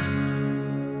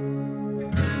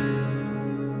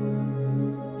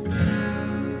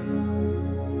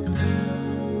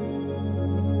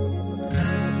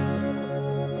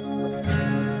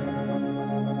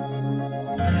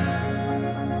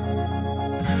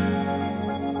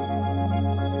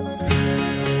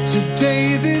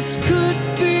 Today this could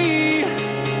be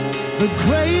the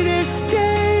greatest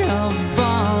day of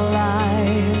our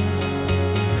lives.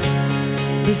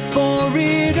 Before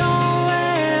it all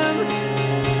ends,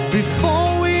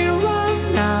 before we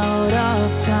run out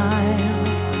of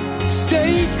time,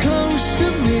 stay close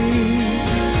to me.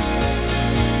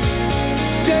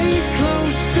 Stay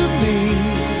close to me.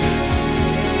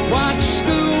 Watch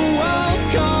the world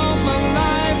come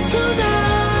alive tonight.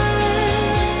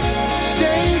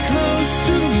 Stay close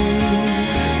to me.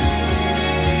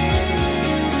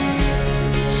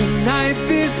 Tonight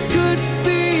this could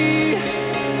be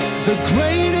the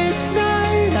greatest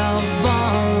night of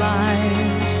our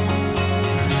lives.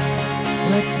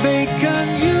 Let's make a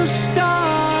new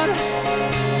start.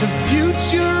 The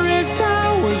future is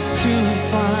ours to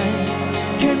find.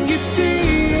 Can you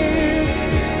see it?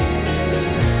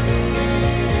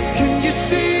 Can you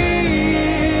see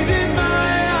it in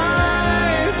my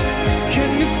eyes? Can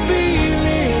you feel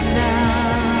it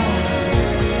now?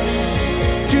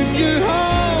 Can you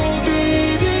hold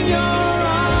it in your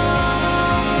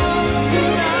arms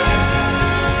tonight?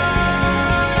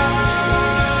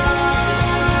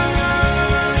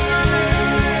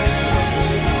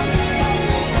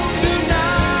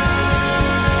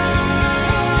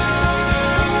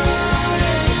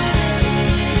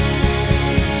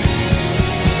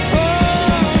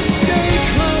 Oh, stay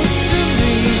close to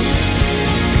me.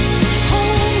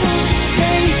 Hold on,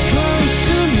 stay close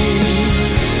to me.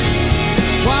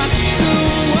 Watch the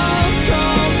world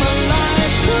come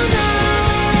alive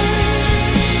tonight.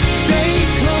 Stay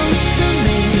close to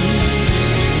me.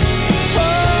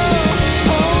 Oh,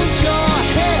 hold your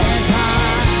head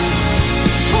high.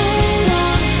 Hold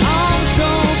on, arms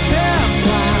open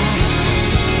wide.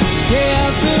 Yeah,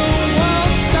 the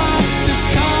world starts to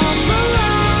come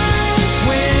alive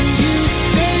when you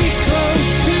stay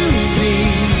close to me.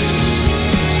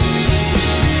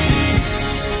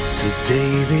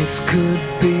 Today this could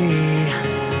be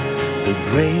the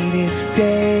greatest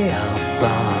day of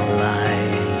our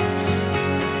lives.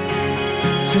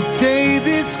 Today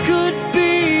this could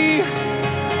be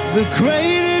the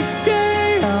greatest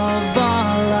day of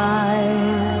our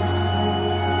lives.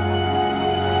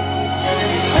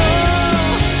 Oh,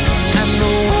 and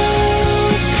the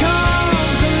world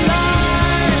comes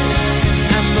alive,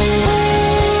 and the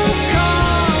world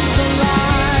comes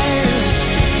alive,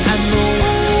 and the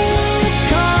world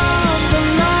comes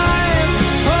alive.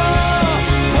 Oh,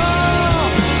 oh,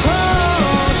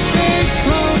 oh, stay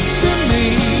close to me.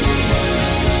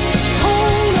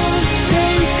 Hold on,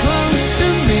 stay close to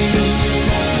me.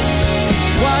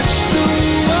 Watch the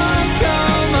world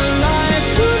come alive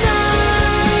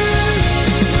tonight.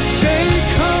 Stay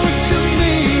close to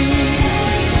me.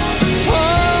 Oh,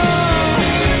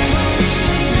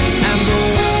 and the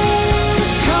world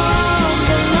comes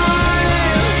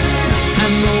alive,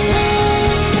 and the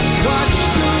world, watch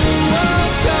the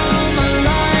world come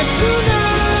alive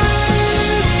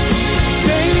tonight.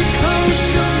 Stay close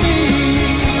to me.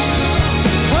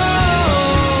 Oh.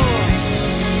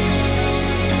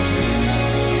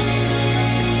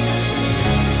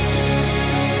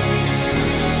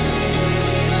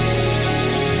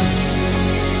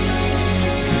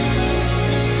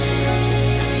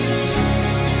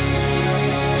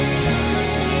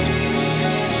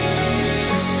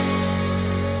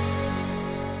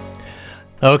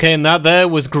 Okay, and that there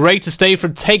was Great to Stay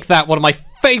from Take That, one of my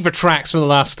favourite tracks from the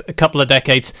last couple of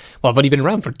decades. Well, I've only been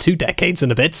around for 2 decades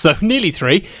and a bit, so nearly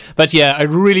 3. But yeah, I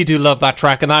really do love that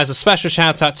track, and that is a special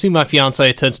shout out to my fiancée,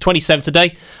 who turns 27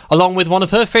 today, along with one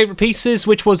of her favourite pieces,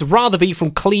 which was Rather Be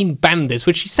from Clean Bandit,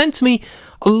 which she sent to me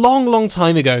a long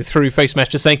time ago through Face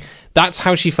Messenger, saying that's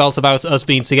how she felt about us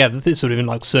being together. This would have been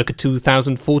like circa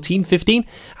 2014, 15, and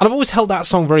I've always held that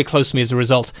song very close to me as a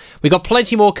result. We got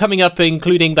plenty more coming up,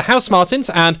 including the House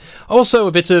Martins, and also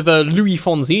a bit of Louis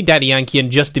Fonsi, Daddy Yankee,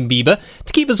 and Justin Bieber,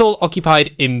 to keep us all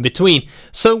occupied in between.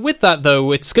 So with that,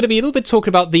 though, it's going to be a little bit talking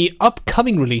about the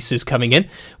upcoming releases coming in,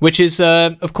 which is,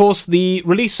 of course, the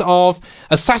release of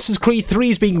Assassin's Creed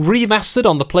 3 is being remastered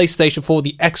on the PlayStation 4,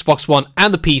 the Xbox One,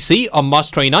 and the PC on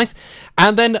March 29th.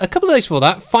 And then a couple of days before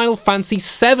that, Final Fantasy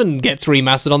VII gets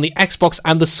remastered on the Xbox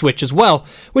and the Switch as well,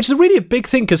 which is really a big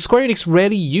thing because Square Enix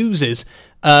rarely uses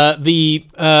the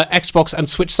Xbox and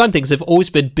Switch side things. They've always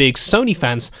been big Sony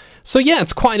fans. So yeah,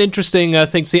 it's quite an interesting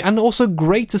thing to see, and also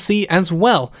great to see as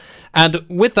well. And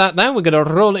with that now, we're going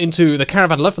to roll into the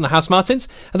Caravan of Love from the House Martins,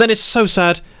 and then It's So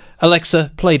Sad,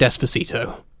 Alexa, play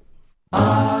Despacito.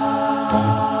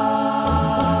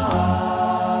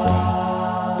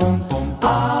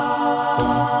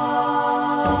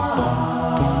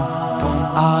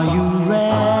 Are you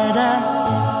ready?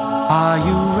 Are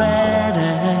you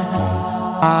ready?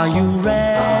 Are you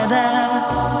ready?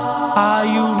 Are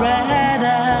you ready?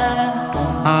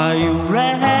 Are you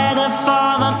ready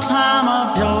for the time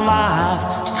of your life?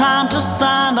 It's time to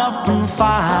stand up and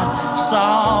fight. It's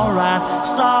alright,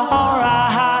 it's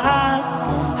alright.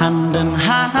 Hand in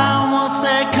hand we'll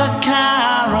take a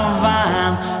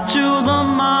caravan to the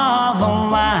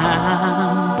motherland.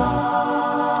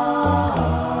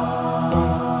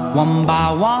 One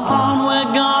by one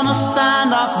we're gonna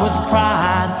stand up with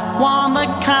pride, one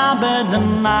that can't be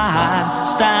denied.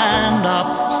 Stand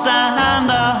up, stand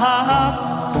up.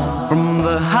 From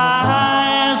the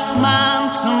highest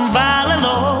mountain valley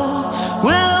low,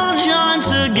 we'll join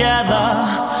together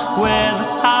with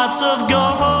hearts of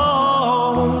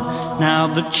gold. Now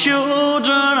the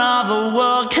children of the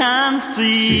world can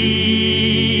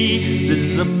see this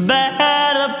is a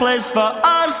better place for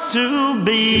us to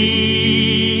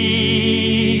be.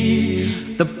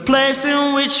 The place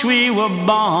in which we were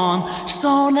born,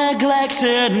 so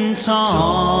neglected and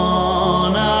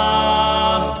torn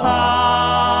apart.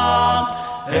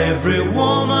 Every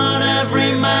woman,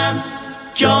 every man,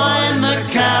 join the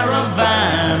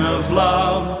caravan of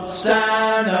love.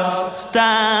 Stand up,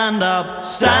 stand up,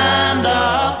 stand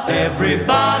up.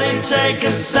 Everybody take a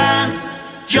stand.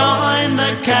 Join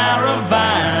the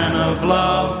caravan of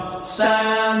love.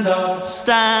 Stand up,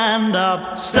 stand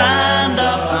up, stand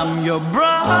up. I'm your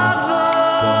brother.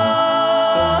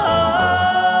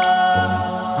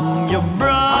 I'm your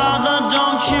brother,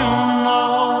 don't you know?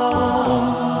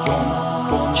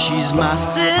 She's my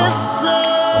sister.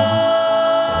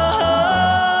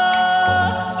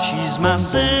 She's my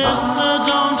sister,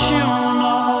 don't you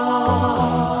know?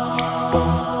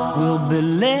 We'll be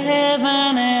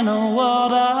living in a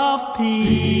world of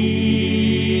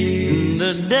peace, in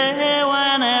the day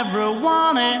when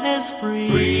everyone is free.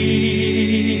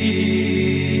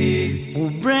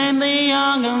 We'll bring the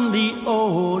young and the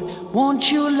old.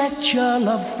 Won't you let your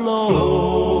love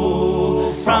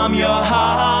flow from your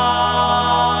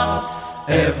heart?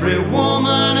 Every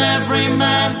woman, every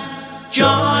man,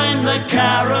 join the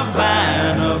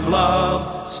caravan of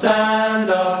love. Stand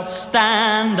up,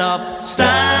 stand up,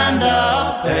 stand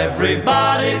up.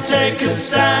 Everybody take a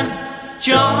stand.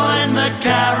 Join the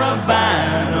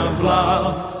caravan of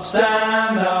love.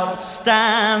 Stand up,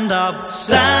 stand up,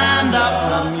 stand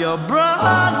up. I'm your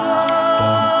brother.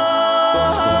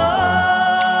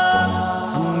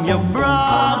 I'm your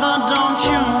brother, don't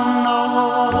you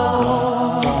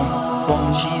know?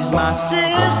 She's my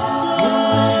sister.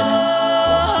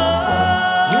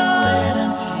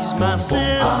 My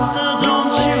sister,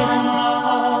 don't you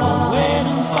know?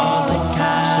 Waiting for the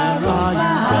caravan. So are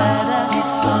you ready?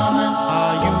 He's coming.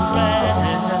 Are you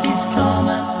ready? He's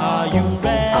coming. Are you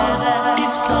ready?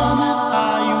 He's coming.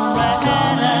 Are you ready?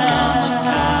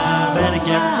 Better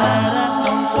get ready.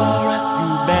 Don't worry.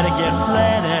 You better get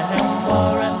ready. Don't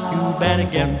worry. You better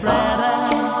get ready.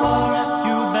 Don't worry.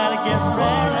 You better get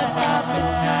ready.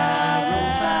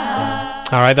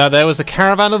 Alright, there was the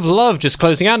Caravan of Love just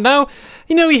closing out. Now,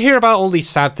 you know, you hear about all these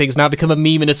sad things now become a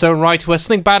meme in its own right. Where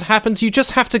something bad happens, you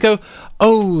just have to go,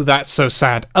 oh, that's so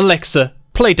sad. Alexa,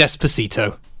 play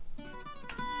Despacito.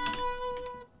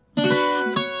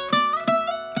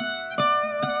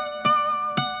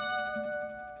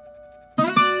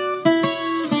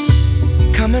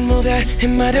 Come and move that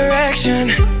in my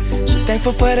direction, so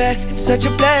thankful for that, it's such a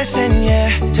blessing, yeah.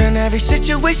 Turn every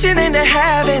situation into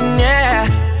heaven, yeah.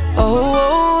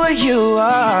 Oh, you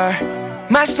are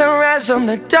my sunrise on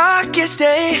the darkest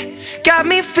day. Got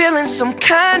me feeling some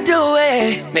kind of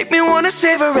way. Make me wanna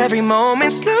savor every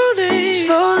moment slowly,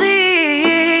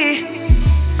 slowly.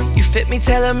 You fit me,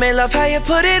 tailor-made, love how you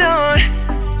put it on.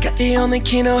 Got the only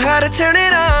key, know how to turn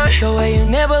it on. The way you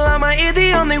nibble on my ear,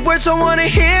 the only words I wanna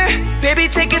hear. Baby,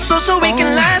 take it slow so we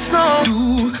can last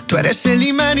long. Tú eres el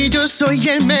imán y yo soy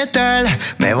el metal.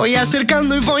 Me voy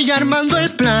acercando y voy armando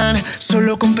el plan.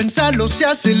 Solo con pensarlo se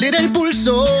acelera el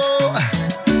pulso.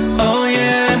 Oh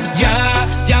yeah,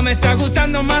 ya me está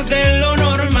gustando más de lo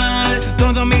normal.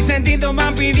 Todos mis sentidos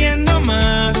van pidiendo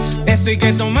más. Esto hay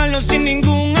que tomarlo sin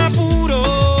ningún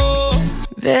apuro.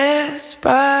 Despacito,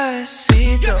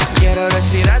 quiero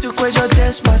respirar tu cuello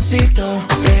despacito.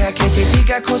 Deja que te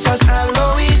diga cosas al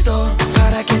oído,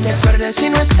 para que te acuerdes si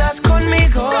no estás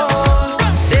conmigo.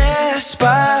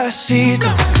 Despacito,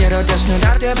 quiero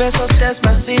desnudarte a besos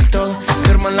despacito.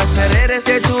 Firmo en las paredes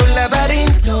de tu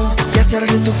laberinto y hacer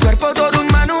de tu cuerpo todo un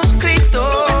manuscrito.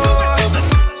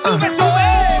 Sube,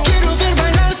 sube. Quiero ver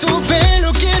bailar tu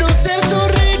pelo, quiero ser tu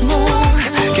ritmo.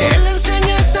 Que le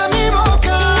enseñes a mi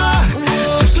boca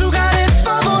tus lugares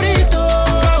favoritos.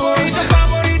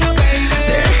 Favorito, baby.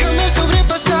 Déjame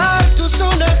sobrepasar tus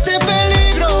zonas de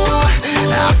peligro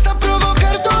hasta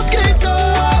provocar tus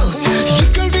gritos y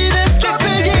que olvides tu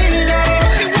apellido.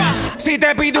 Si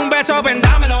te pido un beso, ven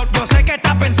dámelo. Yo sé que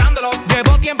estás pensándolo.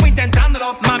 Llevo tiempo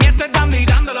intentándolo. Mami, estoy dando y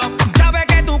dándolo. Sabes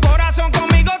que tu corazón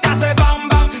conmigo te hace bam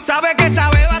bam. Sabes que esa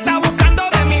beba está buscando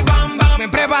de mi bam bam. Me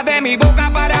pruebas de mi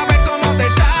boca para ver cómo te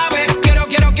sabe.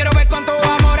 Quiero ver cuánto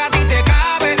amor a ti te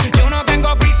cabe. Yo no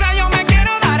tengo prisa, yo me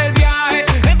quiero dar el viaje.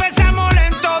 Empezamos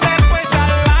lento, después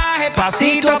salvaje.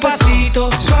 Pasito a pasito,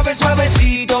 suave,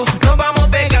 suavecito. Nos vamos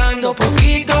pegando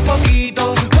poquito a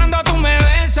poquito. Cuando tú me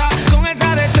besas con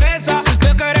esa destreza,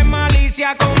 veo que eres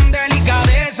malicia con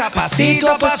delicadeza.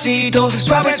 Pasito a pasito,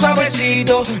 suave,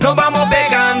 suavecito. Nos vamos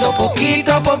pegando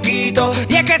poquito a poquito.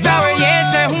 Y es que esa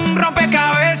belleza es un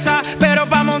rompecabezas, pero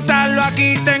para montarlo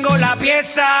aquí tengo la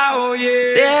pieza,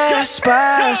 oye.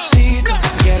 Despacito,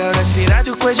 quiero respirar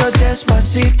tu cuello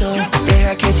despacito.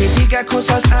 Deja que te diga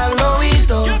cosas al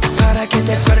oído, para que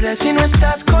te acuerdes si no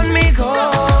estás conmigo.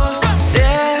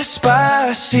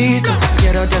 Despacito,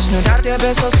 quiero desnudarte a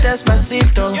besos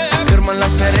despacito. Firmo en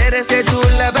las paredes de tu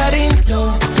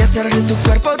laberinto y hacer de tu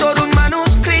cuerpo todo un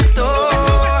manuscrito.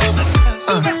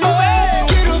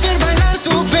 Quiero ver bailar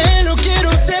tu pelo,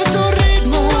 quiero ser tu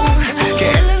ritmo.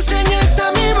 Que le enseñes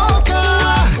a mi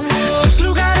boca tus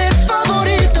lugares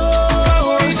favoritos.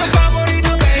 Favorito,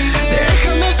 baby.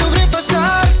 Déjame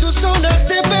sobrepasar tus zonas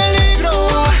de peligro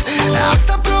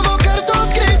hasta provocar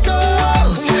tus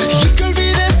gritos y que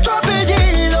olvides tu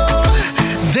apellido.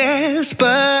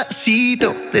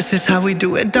 Despacito, this is how we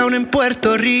do it down in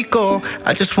Puerto Rico.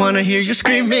 I just wanna hear you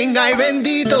screaming, ay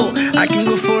bendito. I can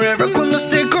go forever cuando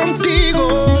esté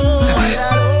contigo.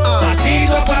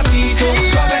 Pasito a pasito,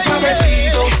 suave,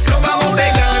 suavecito. Nos vamos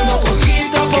pegando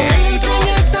poquito a poquito. Que le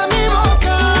enseñes a mi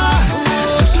boca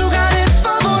tus lugares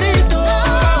favoritos.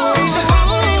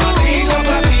 Pasito a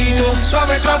pasito,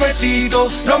 suave, suavecito.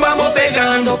 Nos vamos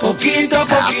pegando poquito a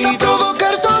poquito. Hasta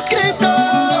provocar tus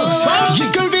gritos y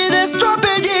que olvides tu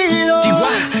apellido.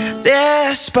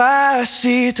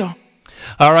 Despacito.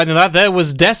 All right, and that there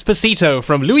was Despacito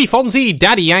from Louis Fonsi,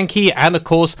 Daddy Yankee, and of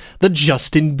course, the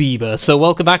Justin Bieber. So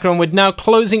welcome back, and we're now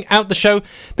closing out the show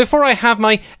before I have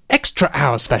my extra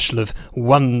hour special of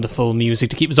wonderful music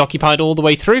to keep us occupied all the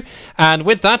way through. And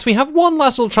with that, we have one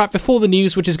last little track before the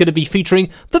news, which is going to be featuring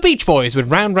the Beach Boys with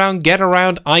Round Round, Get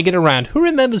Around, I Get Around. Who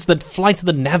remembers the Flight of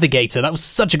the Navigator? That was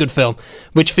such a good film,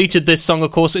 which featured this song,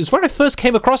 of course. It's where I first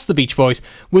came across the Beach Boys,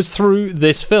 was through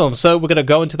this film. So we're going to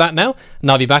go into that now, and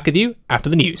I'll be back with you after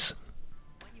the news.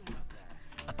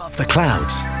 Above the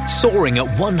clouds, soaring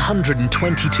at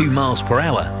 122 miles per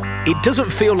hour, it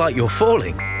doesn't feel like you're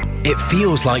falling. It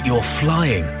feels like you're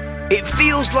flying. It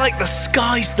feels like the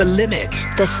sky's the limit.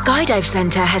 The Skydive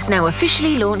Centre has now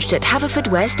officially launched at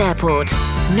Haverfordwest Airport.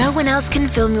 No one else can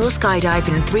film your skydive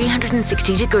in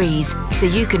 360 degrees, so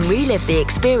you can relive the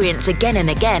experience again and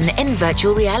again in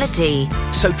virtual reality.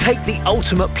 So take the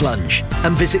ultimate plunge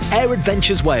and visit Air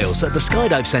Adventures Wales at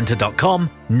theskydivecentre.com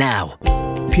now.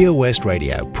 Pure West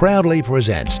Radio proudly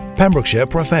presents Pembrokeshire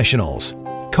Professionals.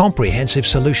 Comprehensive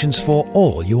solutions for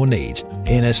all your needs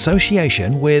in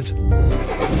association with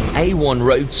A1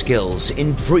 Road Skills,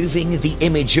 improving the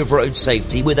image of road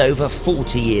safety with over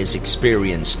 40 years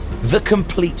experience. the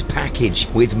complete package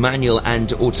with manual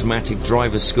and automatic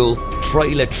driver school,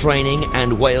 trailer training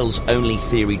and Wales only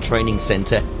theory training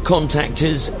centre. Contact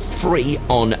us free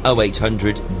on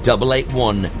 0800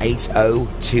 881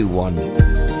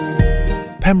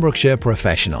 8021. Pembrokeshire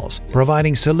Professionals,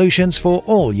 providing solutions for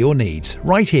all your needs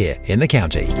right here in the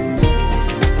county.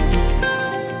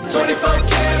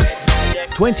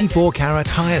 24 Carat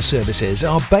Hire Services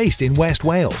are based in West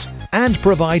Wales and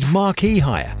provide marquee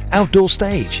hire, outdoor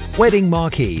stage, wedding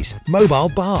marquees, mobile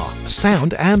bar,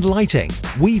 sound and lighting.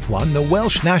 We've won the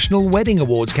Welsh National Wedding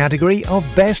Awards category of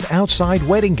Best Outside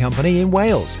Wedding Company in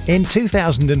Wales in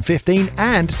 2015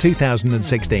 and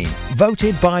 2016,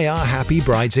 voted by our happy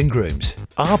brides and grooms.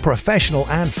 Our professional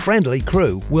and friendly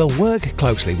crew will work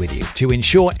closely with you to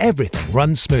ensure everything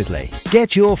runs smoothly.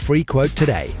 Get your free quote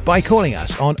today by calling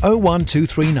us on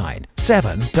 01239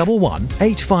 711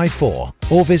 854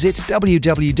 or visit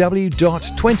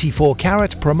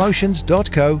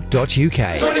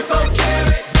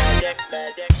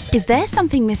www.24caratpromotions.co.uk. Is there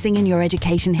something missing in your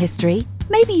education history?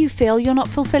 Maybe you feel you're not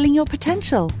fulfilling your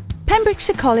potential.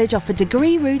 Pembrokeshire College offer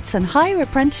degree routes and higher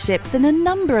apprenticeships in a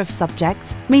number of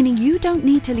subjects, meaning you don't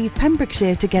need to leave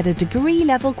Pembrokeshire to get a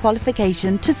degree-level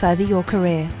qualification to further your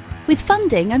career. With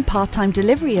funding and part-time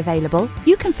delivery available,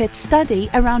 you can fit study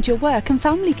around your work and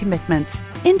family commitments.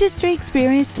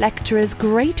 Industry-experienced lecturers,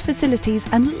 great facilities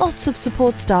and lots of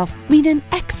support staff mean an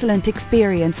excellent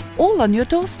experience, all on your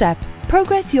doorstep.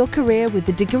 Progress your career with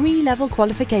the degree-level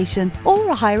qualification or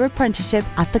a higher apprenticeship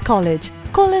at the college.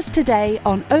 Call us today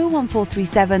on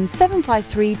 01437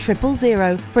 753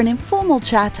 000 for an informal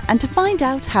chat and to find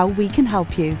out how we can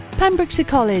help you. Pembrokeshire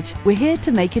College, we're here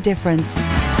to make a difference.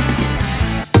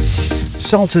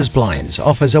 Salters Blinds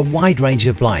offers a wide range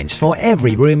of blinds for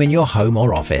every room in your home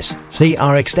or office. See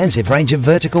our extensive range of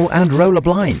vertical and roller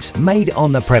blinds made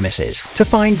on the premises to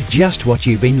find just what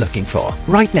you've been looking for.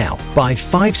 Right now, buy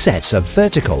 5 sets of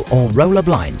vertical or roller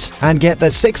blinds and get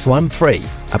the 6th one free.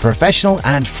 A professional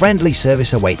and friendly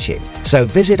service awaits you. So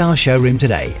visit our showroom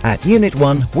today at Unit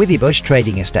 1 Withybush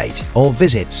Trading Estate or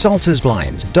visit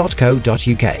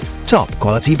saltersblinds.co.uk. Top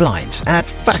quality blinds at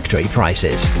factory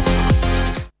prices.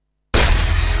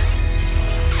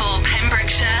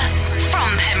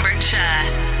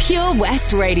 Pure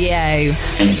West Radio.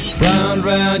 Round,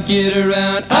 round, get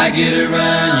around, I get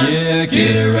around, yeah,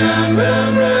 get around,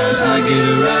 round, round, I get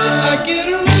around, I get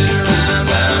around, round,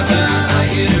 round, round, I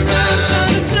get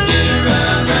around, get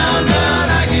around, round,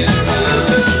 round, I get around,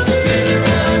 get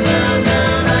around, round,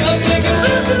 round, I get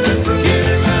around, get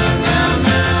around, round,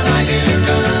 round, I get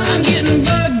around. I'm getting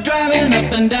bugged driving up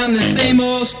and down the same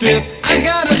old strip. I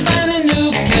gotta find a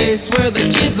new place where the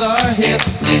kids are hip.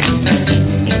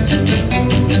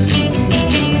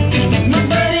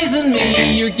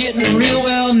 You're getting real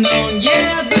well known.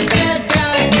 Yeah, the bad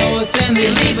guys know us and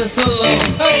they leave us alone.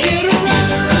 I get around,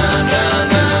 round,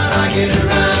 round, round, I get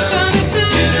around.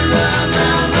 Get around,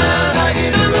 round, round, I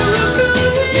get around.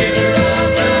 Get around,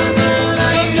 round, round,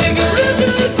 I get around. Get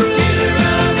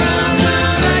around, round,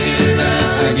 round, I get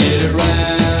around. I get around.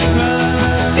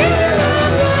 Get around, round, round.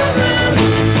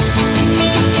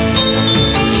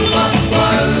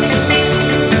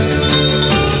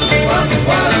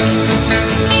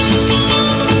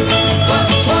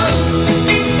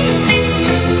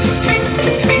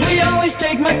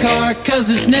 Car, cause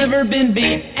it's never been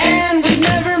beat, and we've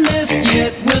never missed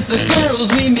yet with the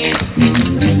girls we meet.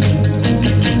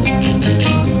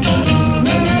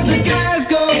 None of the guys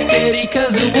go steady,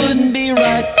 cause it wouldn't be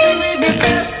right to leave your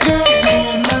best girl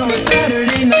home on a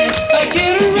Saturday night. I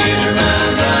get around,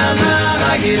 round, round, round,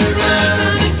 I get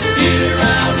around. Get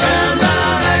around, round,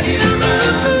 round, I get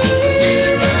around.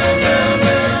 Get around, round,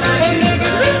 round, I get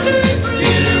around.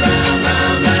 Get around,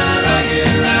 round, round, I get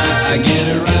around. I get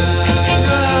around.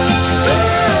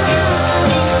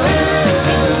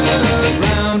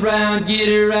 Get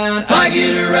around, I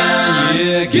get around,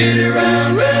 yeah, get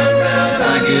around, round, round,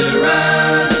 I get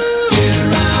around, get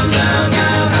around, round,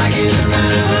 round, I get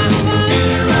around,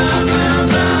 get around,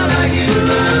 round, round, I get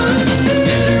around,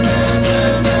 get around,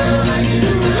 round, round, I get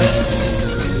around.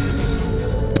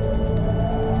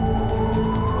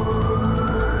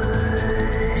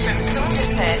 From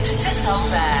Saundersfoot to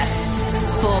Solver.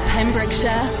 For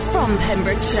Pembrokeshire, from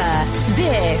Pembrokeshire,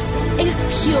 this is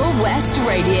Pure West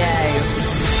Radio.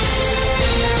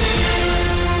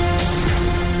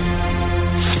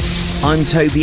 I'm Toby